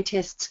citizen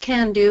scientists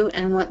can do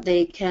and what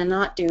they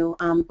cannot do,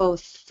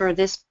 both for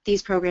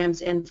these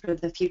programs and for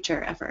the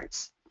future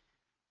efforts.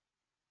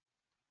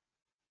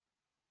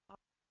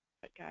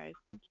 Guys,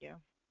 thank you.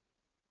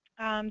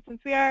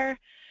 Since we are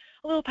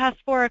a little past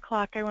 4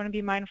 o'clock, I want to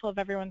be mindful of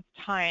everyone's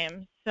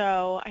time.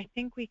 So I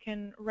think we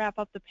can wrap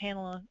up the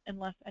panel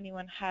unless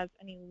anyone has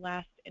any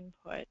last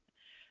input.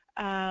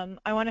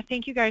 I want to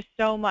thank you guys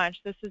so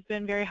much. This has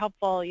been very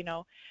helpful,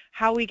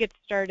 how we get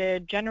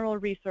started, general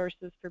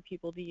resources for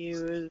people to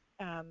use,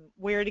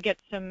 where to get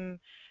some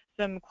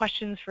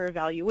questions for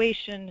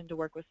evaluation and to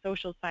work with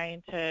social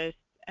scientists,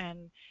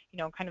 and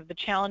kind of the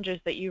challenges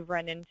that you've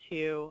run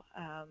into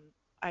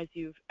as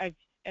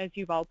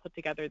you've all put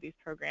together these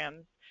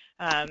programs.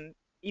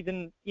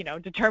 Even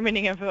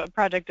determining if a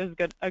project is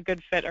a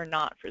good fit or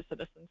not for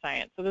citizen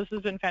science. So this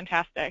has been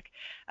fantastic.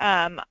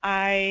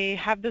 I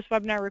have this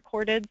webinar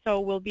recorded, so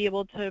we'll be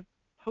able to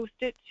post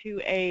it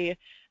to a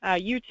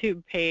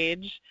YouTube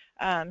page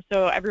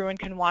so everyone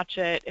can watch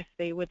it if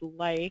they would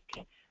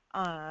like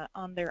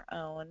on their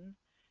own.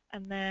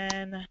 And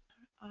then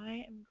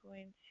I am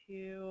going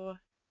to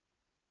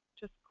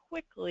just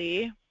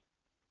quickly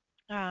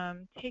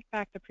take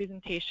back the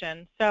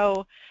presentation.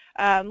 So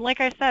like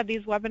I said,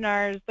 these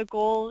webinars, the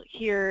goal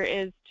here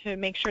is to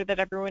make sure that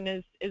everyone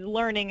is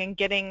learning and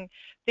getting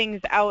things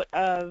out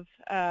of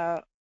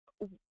the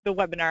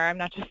webinar. I'm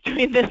not just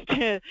doing this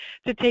to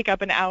take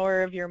up an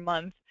hour of your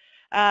month.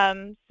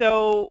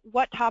 So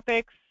what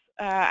topics,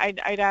 I'd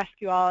ask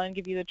you all and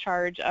give you the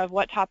charge of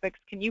what topics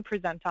can you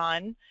present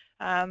on.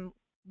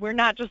 We're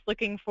not just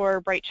looking for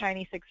bright,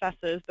 shiny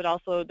successes, but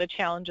also the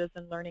challenges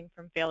and learning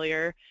from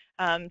failure.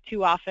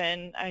 Too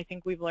often, I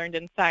think we've learned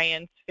in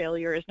science,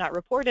 failure is not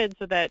reported,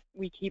 so that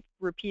we keep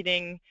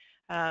repeating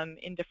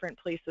in different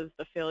places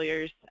the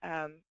failures,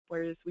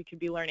 whereas we could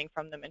be learning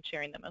from them and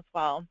sharing them as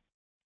well.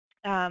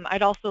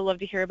 I'd also love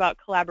to hear about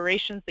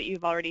collaborations that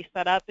you've already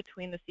set up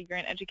between the Sea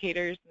Grant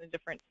educators in the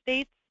different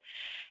states,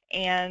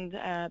 and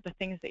the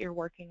things that you're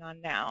working on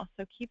now.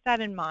 So keep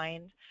that in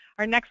mind.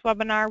 Our next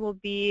webinar will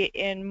be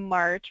in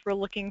March. We're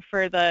looking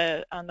for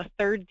on the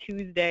third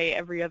Tuesday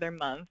every other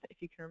month, if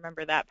you can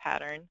remember that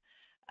pattern.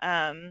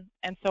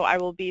 And so I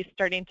will be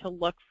starting to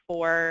look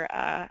for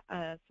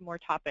some more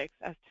topics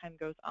as time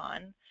goes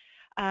on.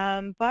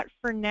 But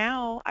for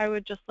now, I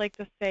would just like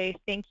to say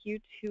thank you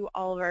to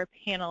all of our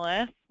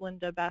panelists,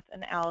 Linda, Beth,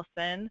 and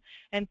Allison,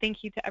 and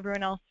thank you to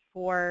everyone else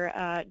for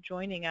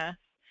joining us.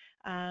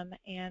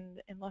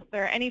 And unless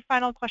there are any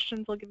final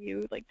questions, I'll give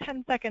you like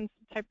 10 seconds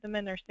to type them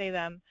in or say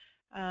them.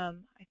 I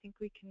think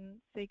we can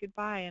say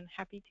goodbye and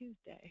happy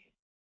Tuesday.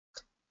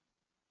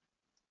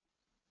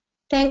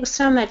 Thanks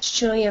so much,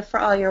 Julia, for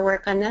all your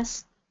work on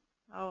this.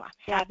 Oh, I'm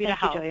happy to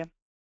thank you, help. Julia.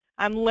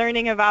 I'm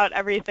learning about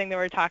everything that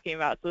we're talking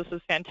about, so this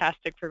is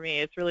fantastic for me.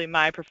 It's really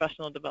my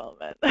professional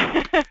development.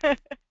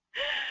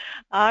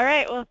 All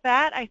right, well, with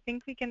that, I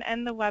think we can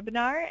end the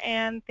webinar,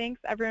 and thanks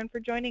everyone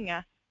for joining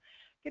us.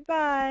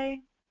 Goodbye.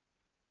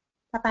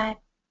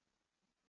 Bye-bye.